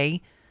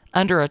day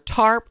under a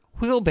tarp,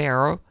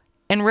 wheelbarrow,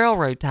 and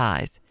railroad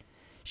ties.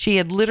 she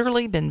had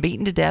literally been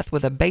beaten to death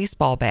with a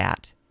baseball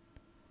bat.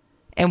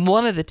 And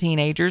one of the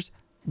teenagers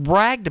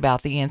bragged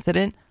about the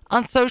incident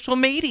on social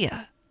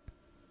media.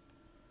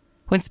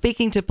 When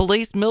speaking to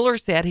police, Miller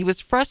said he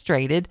was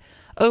frustrated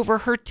over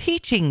her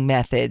teaching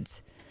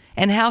methods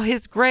and how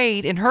his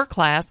grade in her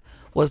class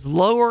was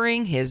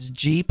lowering his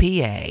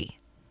GPA.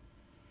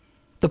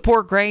 The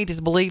poor grade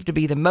is believed to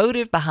be the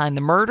motive behind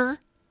the murder.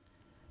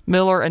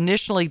 Miller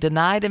initially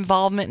denied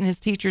involvement in his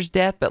teacher's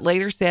death, but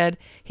later said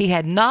he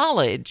had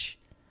knowledge,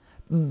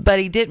 but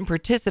he didn't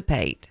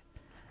participate,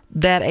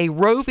 that a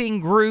roving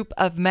group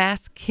of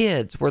masked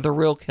kids were the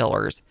real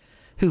killers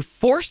who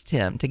forced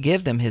him to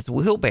give them his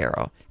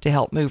wheelbarrow to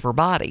help move her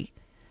body.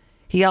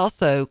 He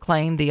also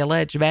claimed the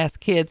alleged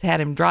masked kids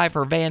had him drive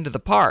her van to the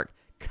park.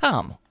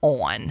 Come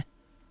on.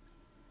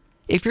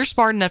 If you're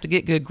smart enough to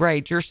get good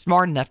grades, you're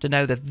smart enough to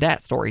know that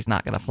that story's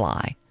not going to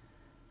fly.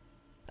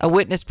 A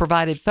witness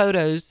provided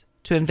photos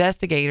to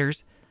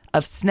investigators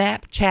of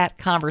Snapchat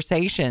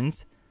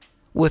conversations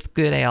with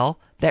Goodell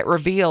that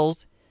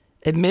reveals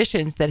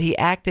admissions that he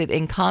acted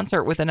in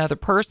concert with another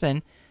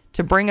person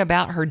to bring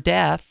about her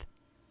death.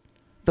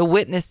 The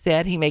witness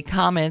said he made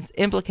comments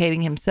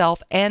implicating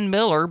himself and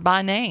Miller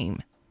by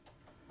name.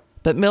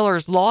 But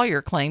Miller's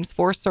lawyer claims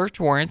 4 search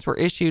warrants were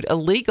issued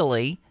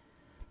illegally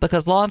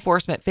because law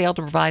enforcement failed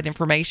to provide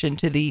information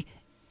to the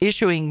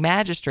issuing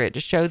magistrate to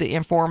show the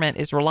informant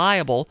is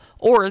reliable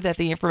or that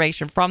the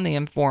information from the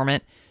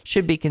informant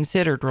should be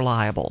considered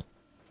reliable.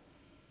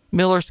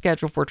 Miller's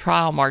scheduled for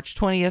trial March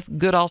 20th.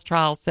 Goodall's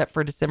trial set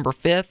for December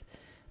 5th.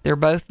 They're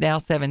both now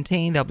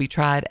 17. They'll be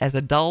tried as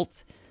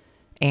adults,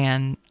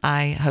 and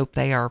I hope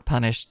they are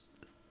punished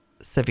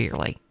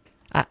severely.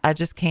 I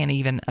just can't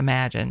even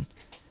imagine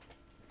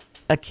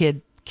a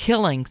kid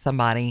killing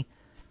somebody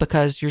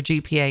because your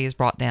GPA is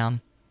brought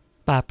down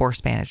by a poor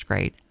Spanish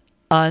grade.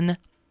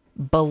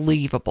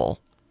 Unbelievable.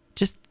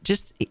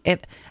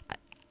 And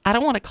I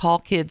don't want to call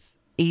kids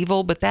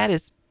evil, but that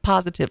is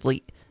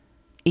positively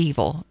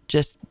evil.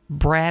 Just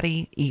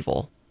bratty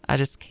evil. I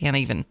just can't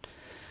even.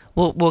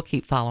 We'll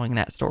keep following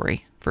that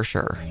story for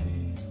sure.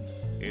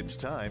 It's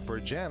time for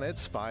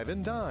Janet's 5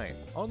 and Dine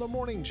on the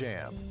Morning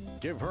Jam.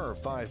 Give her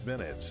 5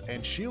 minutes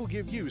and she'll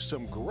give you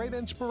some great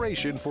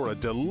inspiration for a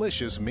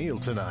delicious meal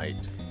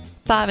tonight.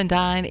 5 and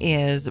Dine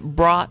is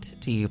brought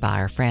to you by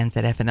our friends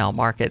at F&L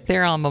Market.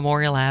 They're on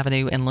Memorial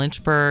Avenue in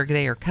Lynchburg.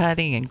 They are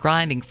cutting and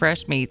grinding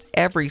fresh meats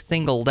every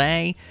single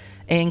day,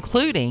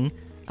 including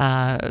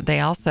they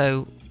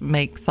also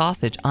make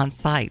sausage on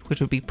site,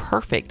 which would be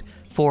perfect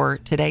for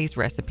today's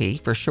recipe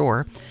for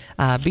sure.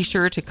 Be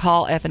sure to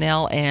call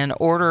F&L and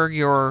order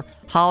your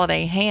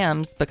holiday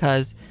hams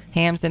because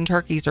hams and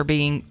turkeys are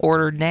being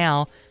ordered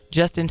now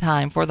just in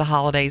time for the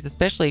holidays,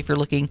 especially if you're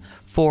looking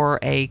for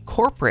a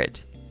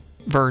corporate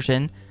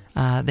version.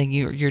 Then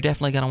you're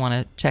definitely going to want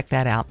to check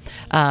that out.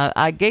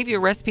 I gave you a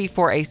recipe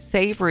for a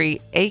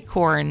savory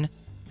acorn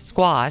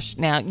squash.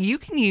 Now, you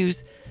can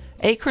use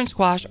acorn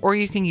squash or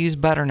you can use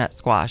butternut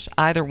squash,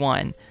 either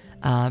one.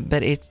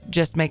 But it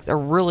just makes a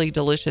really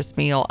delicious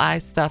meal. I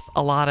stuff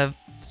a lot of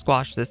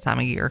squash this time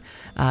of year.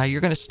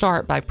 You're going to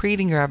start by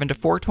preheating your oven to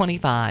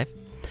 425.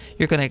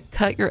 You're going to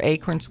cut your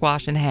acorn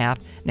squash in half.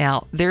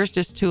 Now, there's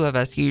just 2 of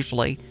us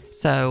usually,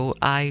 so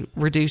I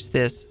reduce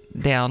this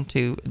down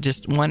to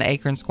just 1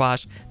 acorn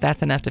squash.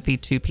 That's enough to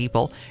feed 2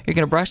 people. You're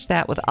going to brush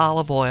that with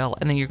olive oil,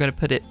 and then you're going to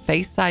put it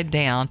face side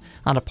down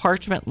on a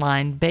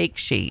parchment-lined bake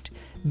sheet.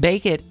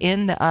 Bake it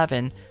in the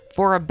oven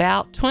for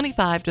about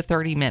 25 to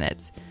 30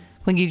 minutes.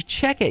 When you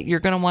check it,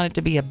 you're going to want it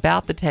to be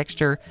about the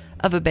texture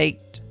of a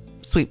baked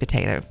sweet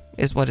potato,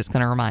 is what it's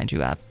going to remind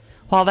you of.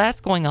 While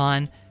that's going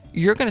on,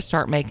 you're going to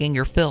start making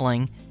your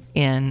filling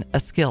in a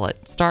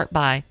skillet. Start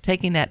by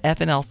taking that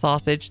F&L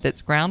sausage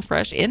that's ground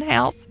fresh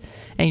in-house,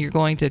 and you're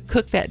going to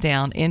cook that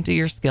down into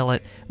your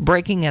skillet,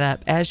 breaking it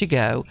up as you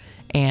go.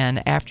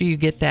 And after you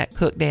get that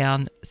cooked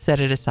down, set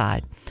it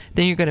aside.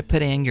 Then you're going to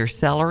put in your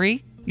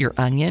celery, your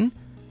onion,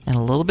 and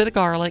a little bit of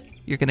garlic.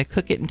 You're going to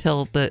cook it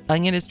until the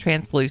onion is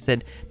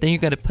translucent. Then you're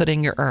going to put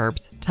in your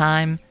herbs,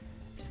 thyme,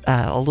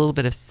 a little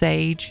bit of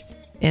sage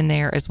in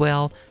there as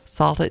well.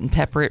 Salt it and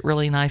pepper it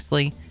really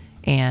nicely.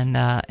 And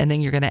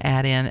then you're going to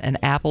add in an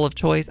apple of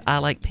choice. I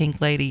like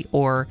Pink Lady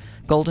or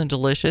Golden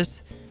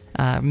Delicious.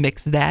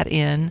 Mix that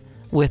in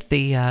with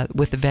the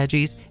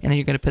veggies, and then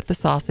you're going to put the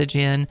sausage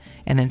in,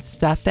 and then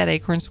stuff that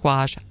acorn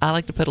squash. I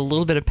like to put a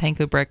little bit of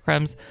panko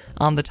breadcrumbs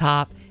on the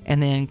top,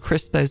 and then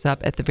crisp those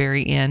up at the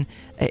very end.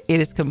 It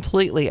is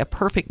completely a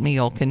perfect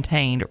meal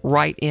contained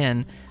right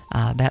in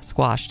that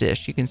squash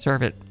dish. You can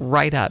serve it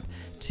right up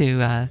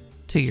to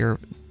your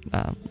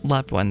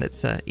loved one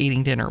that's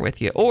eating dinner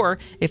with you. Or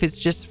if it's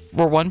just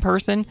for one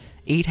person,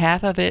 eat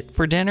half of it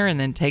for dinner and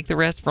then take the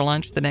rest for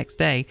lunch the next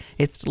day.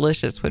 It's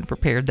delicious when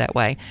prepared that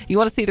way. You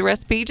want to see the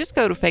recipe? Just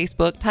go to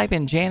Facebook, type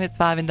in Janet's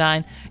 5 and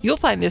Dine. You'll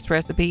find this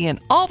recipe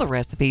and all the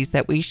recipes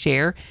that we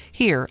share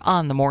here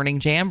on The Morning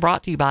Jam,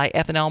 brought to you by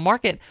F&L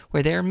Market,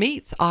 where their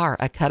meats are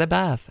a cut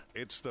above.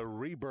 It's the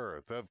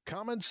rebirth of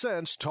Common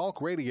Sense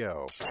Talk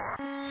Radio.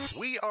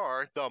 We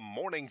are The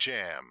Morning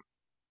Jam.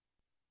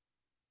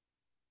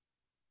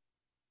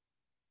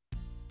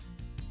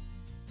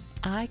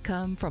 I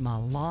come from a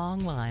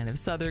long line of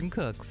Southern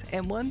cooks,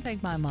 and one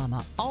thing my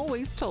mama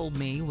always told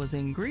me was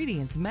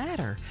ingredients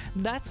matter.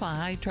 That's why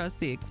I trust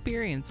the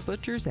experienced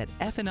butchers at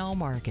F&L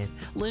Market,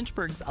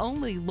 Lynchburg's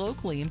only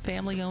locally and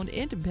family-owned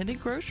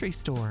independent grocery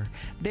store.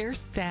 Their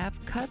staff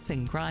cuts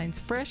and grinds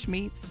fresh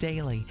meats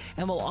daily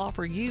and will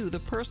offer you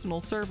the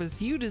personal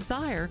service you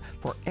desire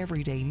for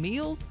everyday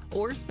meals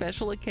or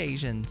special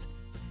occasions.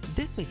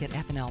 This week at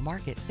F&L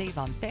Market, save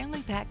on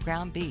family pack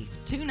ground beef,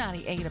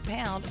 $2.98 a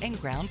pound, and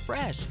ground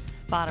fresh.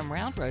 Bottom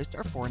round roast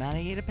are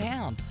 $4.98 a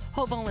pound.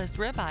 Whole boneless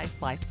ribeye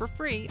sliced for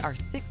free are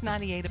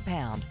 $6.98 a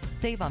pound.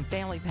 Save on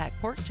family pack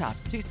pork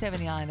chops,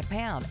 $2.79 a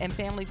pound, and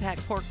family pack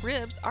pork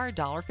ribs are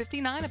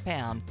 $1.59 a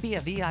pound. Be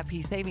a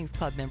VIP Savings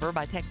Club member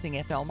by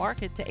texting FL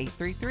Market to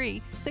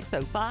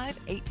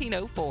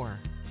 833-605-1804.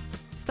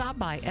 Stop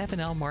by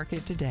F&L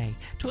Market today,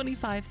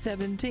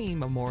 2517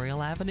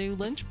 Memorial Avenue,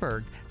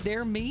 Lynchburg.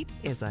 Their meat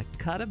is a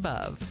cut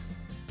above.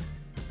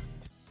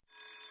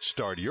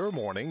 Start your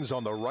mornings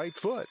on the right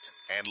foot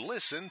and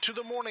listen to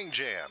the Morning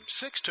Jam,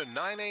 6 to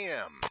 9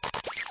 a.m.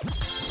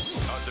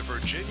 on the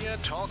Virginia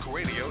Talk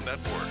Radio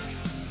Network.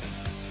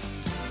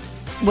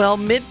 Well,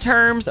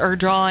 midterms are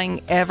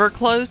drawing ever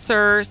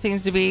closer,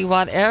 seems to be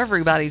what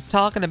everybody's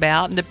talking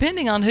about. And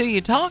depending on who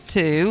you talk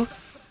to,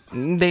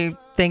 they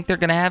think they're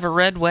going to have a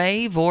red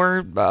wave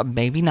or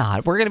maybe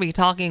not. We're going to be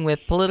talking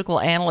with political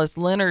analyst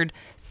Leonard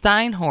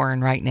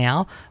Steinhorn right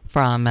now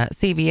from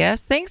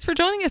CBS. Thanks for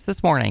joining us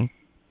this morning.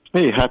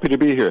 Hey, happy to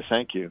be here.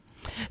 Thank you.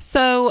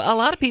 So a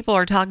lot of people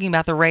are talking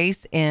about the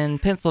race in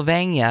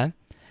Pennsylvania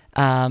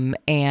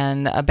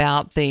and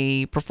about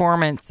the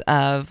performance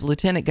of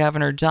Lieutenant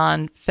Governor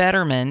John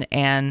Fetterman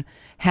and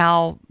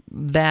how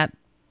that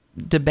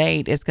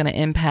debate is going to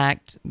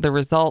impact the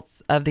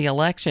results of the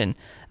election.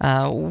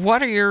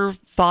 What are your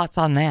thoughts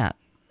on that?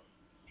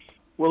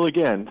 Well,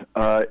 again,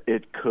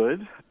 it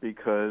could,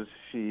 because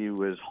he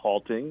was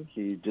halting.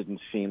 He didn't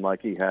seem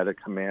like he had a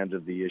command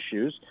of the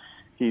issues.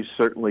 He's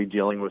certainly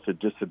dealing with a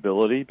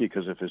disability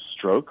because of his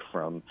stroke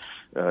from,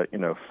 6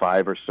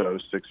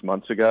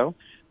 months ago.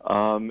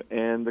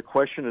 And the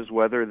question is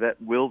whether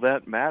will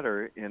that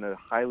matter in a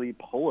highly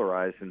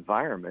polarized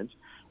environment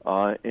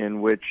in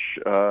which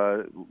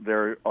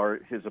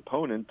his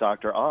opponent,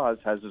 Dr. Oz,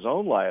 has his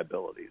own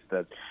liabilities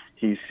that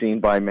he's seen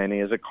by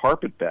many as a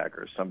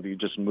carpetbagger, somebody who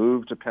just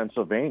moved to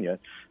Pennsylvania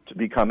to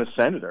become a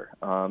senator,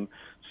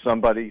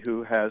 somebody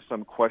who has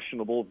some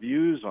questionable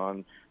views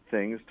on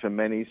things to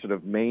many sort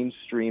of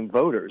mainstream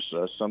voters,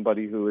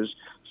 somebody who is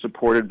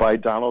supported by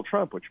Donald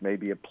Trump, which may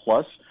be a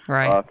plus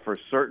for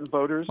certain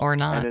voters or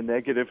not, and a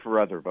negative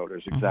for other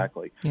voters. Mm-hmm.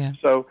 Exactly. Yeah.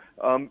 So,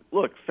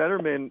 look,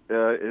 Fetterman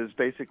is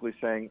basically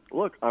saying,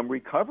 look, I'm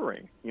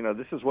recovering.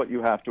 This is what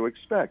you have to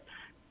expect.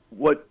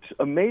 What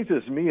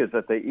amazes me is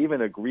that they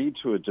even agreed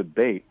to a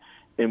debate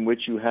in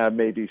which you have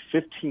maybe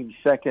 15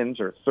 seconds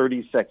or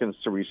 30 seconds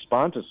to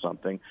respond to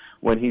something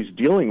when he's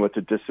dealing with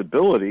a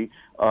disability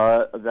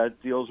that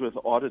deals with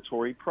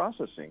auditory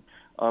processing.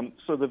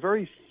 So the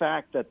very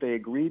fact that they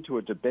agreed to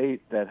a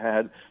debate that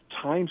had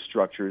time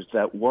structures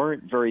that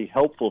weren't very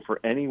helpful for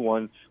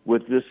anyone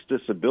with this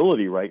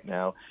disability right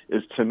now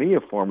is, to me,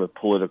 a form of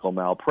political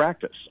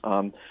malpractice.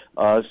 But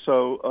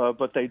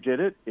they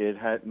did it.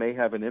 It may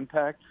have an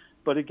impact.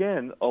 But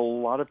again, a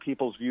lot of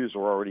people's views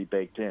are already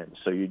baked in,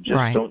 so you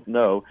just don't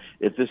know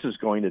if this is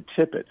going to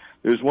tip it.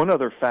 There's one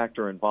other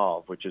factor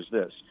involved, which is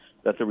this,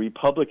 that the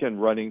Republican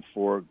running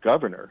for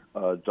governor,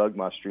 Doug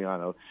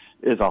Mastriano,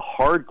 is a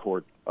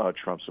hardcore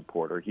Trump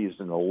supporter. He's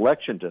an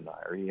election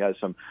denier. He has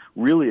some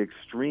really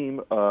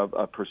extreme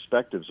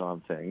perspectives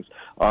on things,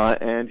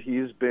 and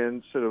he's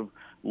been sort of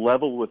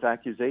leveled with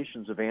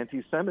accusations of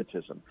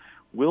anti-Semitism.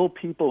 Will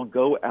people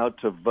go out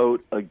to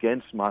vote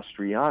against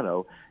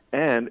Mastriano?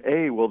 And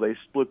will they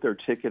split their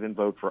ticket and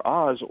vote for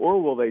Oz,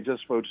 or will they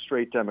just vote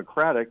straight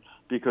Democratic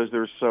because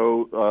they're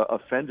so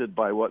offended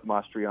by what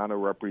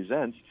Mastriano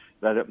represents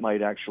that it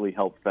might actually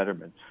help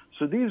Fetterman?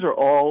 So these are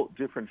all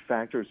different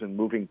factors and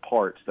moving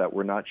parts that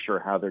we're not sure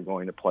how they're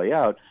going to play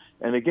out.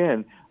 And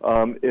again,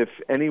 if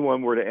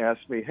anyone were to ask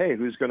me, hey,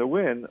 who's going to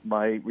win?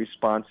 My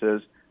response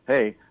is,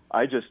 hey,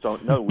 I just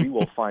don't know. We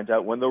will find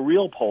out when the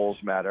real polls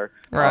matter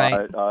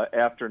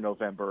after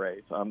November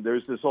 8th.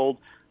 There's this old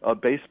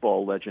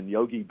baseball legend,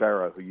 Yogi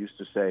Berra, who used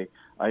to say,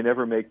 I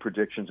never make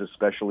predictions,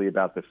 especially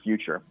about the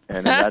future. And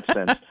in that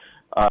sense,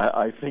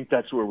 I think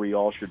that's where we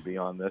all should be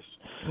on this.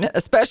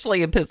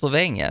 Especially in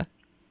Pennsylvania.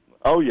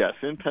 Oh, yes,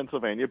 in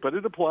Pennsylvania, but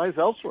it applies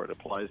elsewhere. It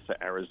applies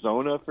to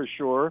Arizona for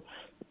sure,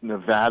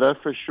 Nevada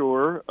for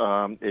sure.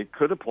 It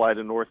could apply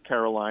to North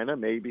Carolina,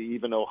 maybe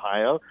even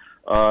Ohio,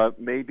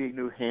 maybe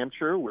New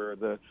Hampshire, where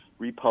the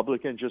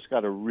Republican just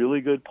got a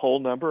really good poll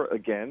number.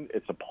 Again,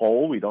 it's a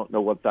poll. We don't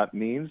know what that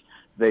means.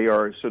 They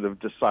are sort of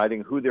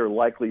deciding who their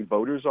likely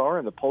voters are,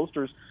 and the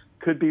pollsters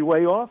could be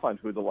way off on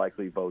who the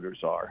likely voters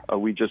are.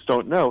 We just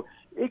don't know.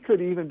 It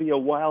could even be a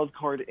wild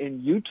card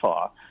in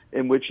Utah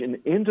in which an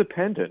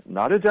independent,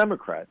 not a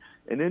Democrat,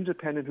 an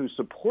independent who's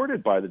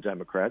supported by the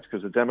Democrats,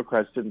 because the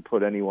Democrats didn't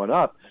put anyone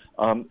up,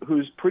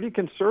 who's pretty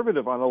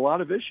conservative on a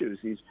lot of issues.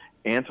 He's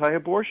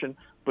anti-abortion,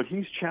 but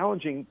he's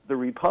challenging the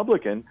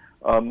Republican,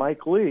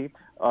 Mike Lee,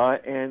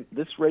 and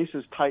this race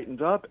is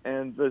tightened up,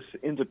 and this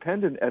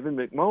independent, Evan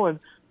McMullen,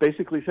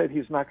 basically said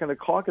he's not going to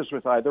caucus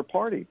with either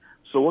party.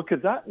 So what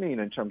could that mean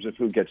in terms of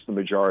who gets the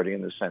majority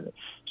in the Senate?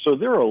 So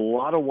there are a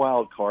lot of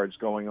wild cards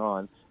going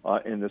on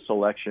in this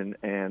election,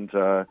 and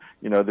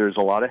there's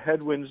a lot of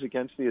headwinds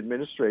against the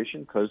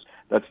administration because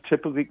that's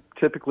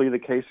typically the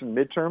case in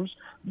midterms.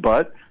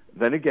 But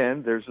then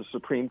again, there's a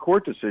Supreme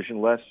Court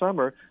decision last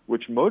summer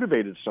which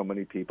motivated so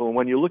many people. And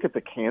when you look at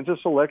the Kansas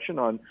election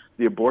on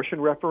the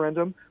abortion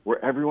referendum,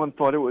 where everyone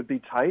thought it would be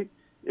tight,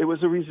 it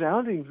was a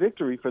resounding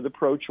victory for the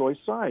pro-choice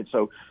side.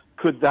 So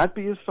could that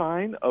be a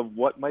sign of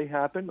what might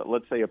happen,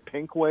 let's say a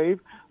pink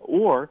wave,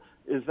 or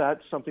is that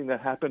something that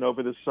happened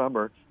over the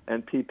summer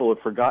and people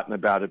have forgotten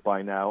about it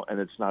by now and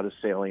it's not a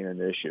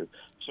salient issue?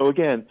 So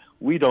again,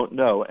 we don't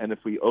know. And if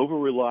we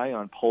over-rely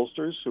on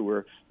pollsters who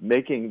are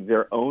making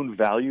their own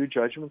value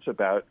judgments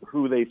about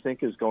who they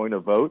think is going to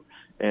vote,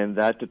 and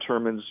that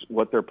determines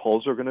what their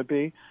polls are going to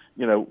be,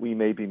 we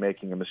may be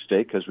making a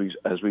mistake because,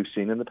 as we've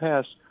seen in the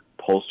past,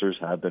 pollsters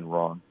have been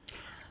wrong.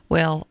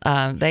 Well,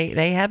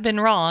 they have been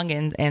wrong,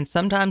 and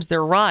sometimes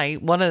they're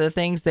right. One of the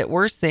things that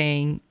we're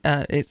seeing,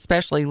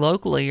 especially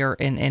locally or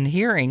in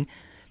hearing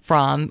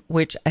from,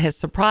 which has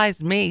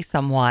surprised me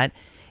somewhat,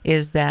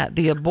 is that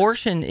the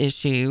abortion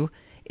issue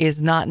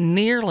is not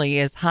nearly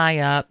as high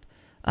up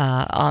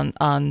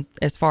on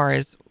as far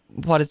as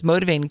what is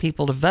motivating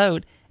people to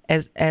vote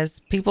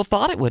as people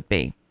thought it would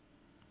be.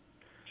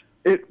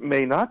 It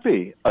may not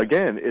be.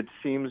 Again, it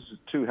seems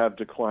to have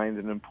declined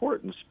in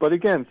importance. But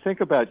again, think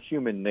about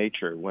human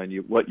nature.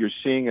 What you're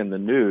seeing in the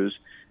news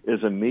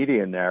is a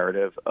media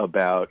narrative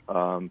about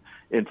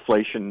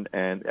inflation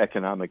and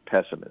economic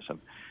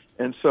pessimism,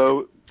 and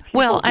so.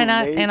 Well,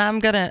 I'm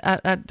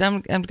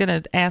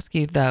gonna ask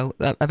you though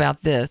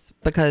about this,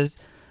 because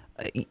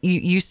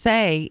you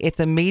say it's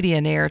a media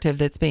narrative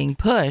that's being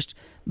pushed,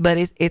 but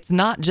it's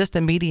not just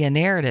a media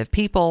narrative.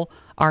 People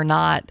are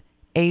not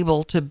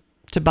able to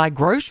buy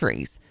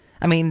groceries.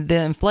 I mean,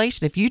 the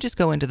inflation, if you just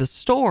go into the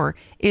store,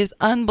 is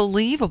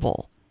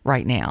unbelievable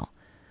right now,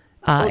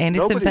 and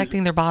it's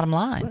affecting their bottom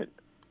line. Right.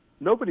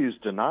 Nobody's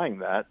denying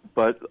that,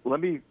 but let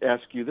me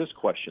ask you this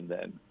question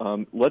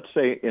then. Let's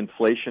say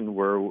inflation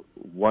were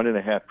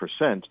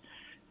 1.5%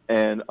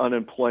 and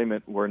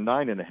unemployment were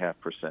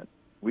 9.5%.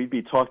 We'd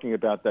be talking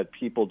about that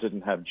people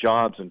didn't have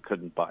jobs and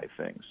couldn't buy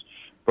things.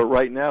 But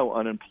right now,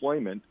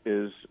 unemployment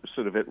is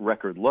sort of at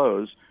record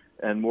lows,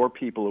 and more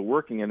people are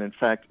working, and in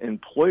fact,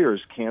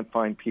 employers can't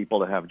find people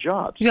to have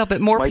jobs. Yeah,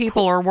 but more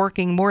people are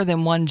working more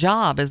than one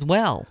job as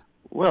well.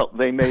 Well,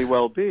 they may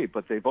well be,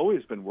 but they've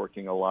always been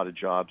working a lot of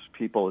jobs,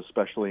 people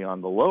especially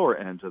on the lower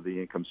end of the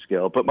income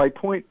scale. But my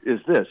point is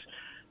this.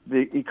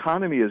 The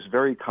economy is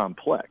very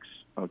complex,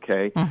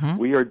 okay? Mm-hmm.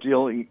 We are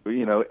dealing,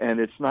 and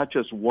it's not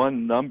just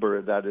one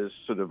number that is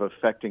sort of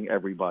affecting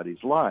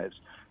everybody's lives.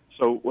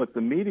 So what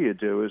the media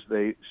do is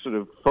they sort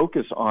of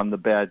focus on the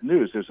bad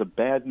news. There's a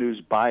bad news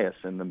bias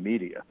in the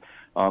media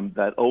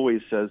that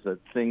always says that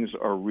things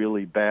are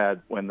really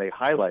bad when they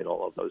highlight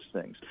all of those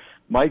things.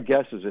 My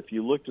guess is if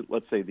you looked at,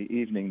 let's say, the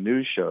evening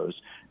news shows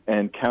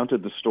and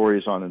counted the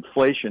stories on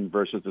inflation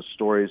versus the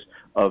stories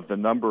of the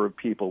number of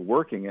people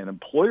working and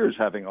employers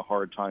having a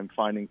hard time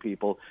finding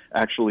people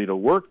actually to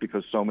work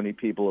because so many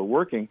people are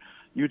working,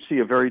 you'd see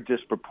a very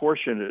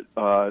disproportionate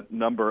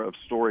number of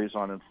stories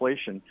on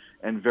inflation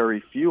and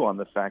very few on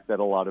the fact that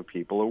a lot of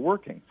people are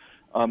working.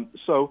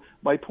 So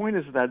my point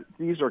is that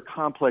these are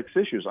complex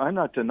issues. I'm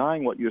not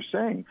denying what you're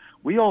saying.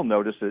 We all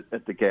notice it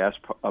at the gas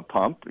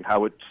pump,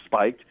 how it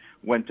spiked,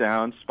 went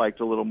down, spiked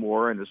a little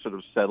more, and is sort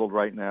of settled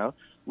right now.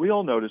 We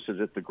all notice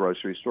it at the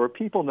grocery store.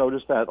 People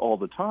notice that all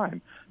the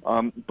time.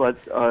 But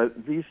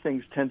these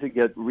things tend to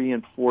get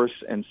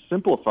reinforced and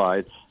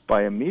simplified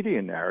by a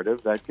media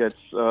narrative that gets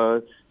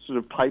sort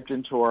of piped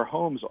into our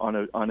homes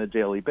on a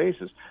daily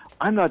basis.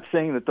 I'm not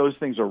saying that those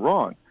things are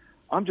wrong.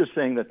 I'm just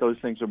saying that those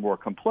things are more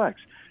complex.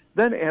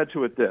 Then add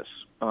to it this.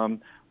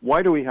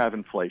 Why do we have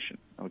inflation?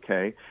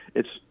 Okay,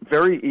 it's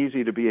very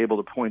easy to be able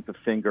to point the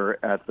finger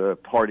at the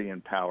party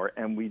in power,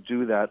 and we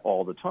do that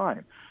all the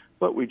time.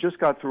 But we just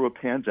got through a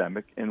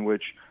pandemic in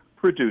which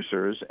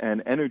producers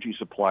and energy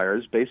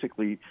suppliers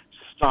basically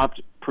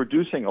stopped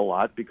producing a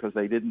lot because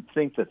they didn't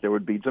think that there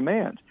would be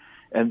demand.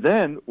 And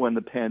then when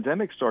the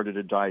pandemic started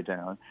to die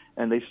down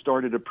and they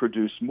started to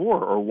produce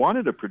more or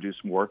wanted to produce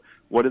more,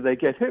 what did they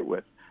get hit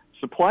with?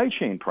 Supply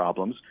chain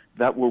problems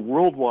that were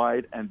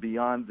worldwide and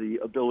beyond the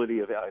ability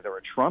of either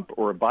a Trump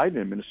or a Biden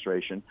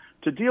administration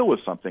to deal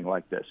with something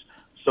like this.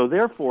 So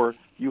therefore,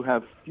 you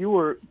have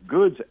fewer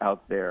goods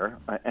out there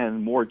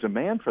and more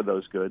demand for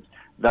those goods.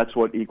 That's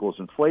what equals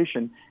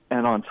inflation.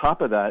 And on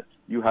top of that,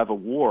 you have a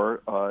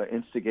war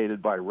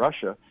instigated by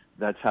Russia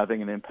that's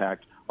having an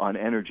impact on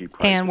energy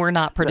prices. And we're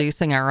not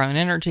producing our own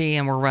energy,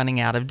 and we're running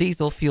out of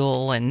diesel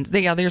fuel, and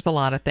there's a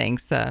lot of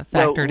things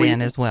factored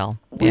in as well.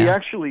 We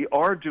actually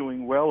are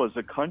doing well as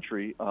a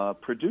country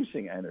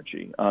producing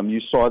energy. You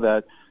saw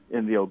that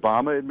in the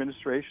Obama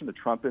administration, the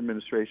Trump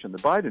administration, the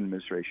Biden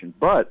administration.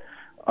 But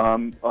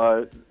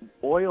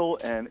oil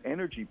and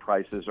energy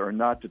prices are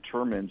not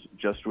determined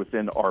just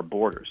within our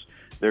borders.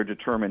 They're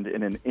determined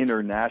in an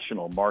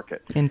international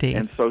market. Indeed.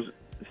 And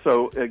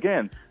so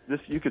again,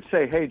 you could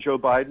say, hey, Joe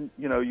Biden,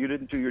 you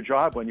didn't do your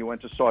job when you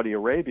went to Saudi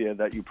Arabia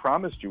that you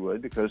promised you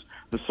would, because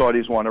the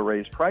Saudis want to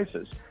raise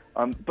prices.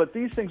 But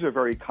these things are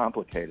very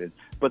complicated,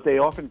 but they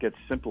often get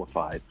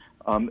simplified.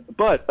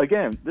 But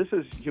again, this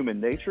is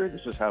human nature.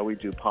 This is how we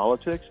do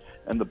politics.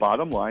 And the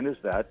bottom line is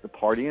that the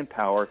party in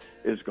power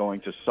is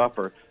going to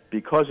suffer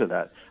because of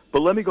that.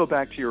 But let me go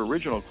back to your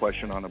original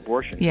question on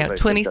abortion. Yeah,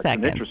 20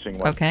 seconds. An interesting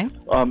one. Okay.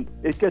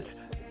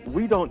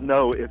 We don't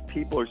know if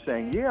people are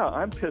saying, yeah,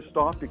 I'm pissed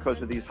off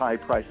because of these high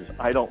prices.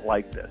 I don't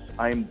like this.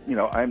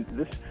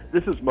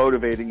 This is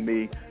motivating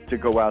me to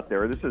go out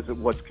there. This is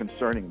what's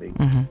concerning me.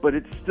 Mm-hmm. But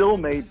it still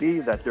may be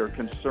that they're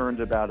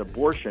concerned about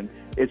abortion.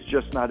 It's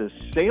just not as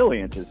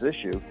salient as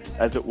issue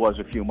as it was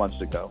a few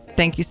months ago.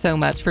 Thank you so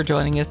much for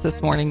joining us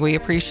this morning. We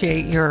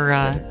appreciate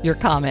your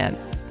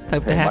comments.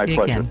 Hope to have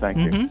you again. My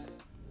pleasure. Thank you.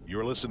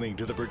 You're listening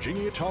to the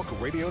Virginia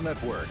Talk Radio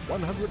Network,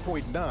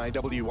 100.9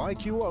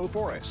 WIQO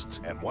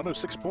Forest and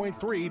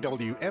 106.3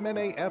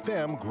 WMNA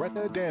FM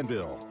Gretna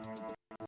Danville.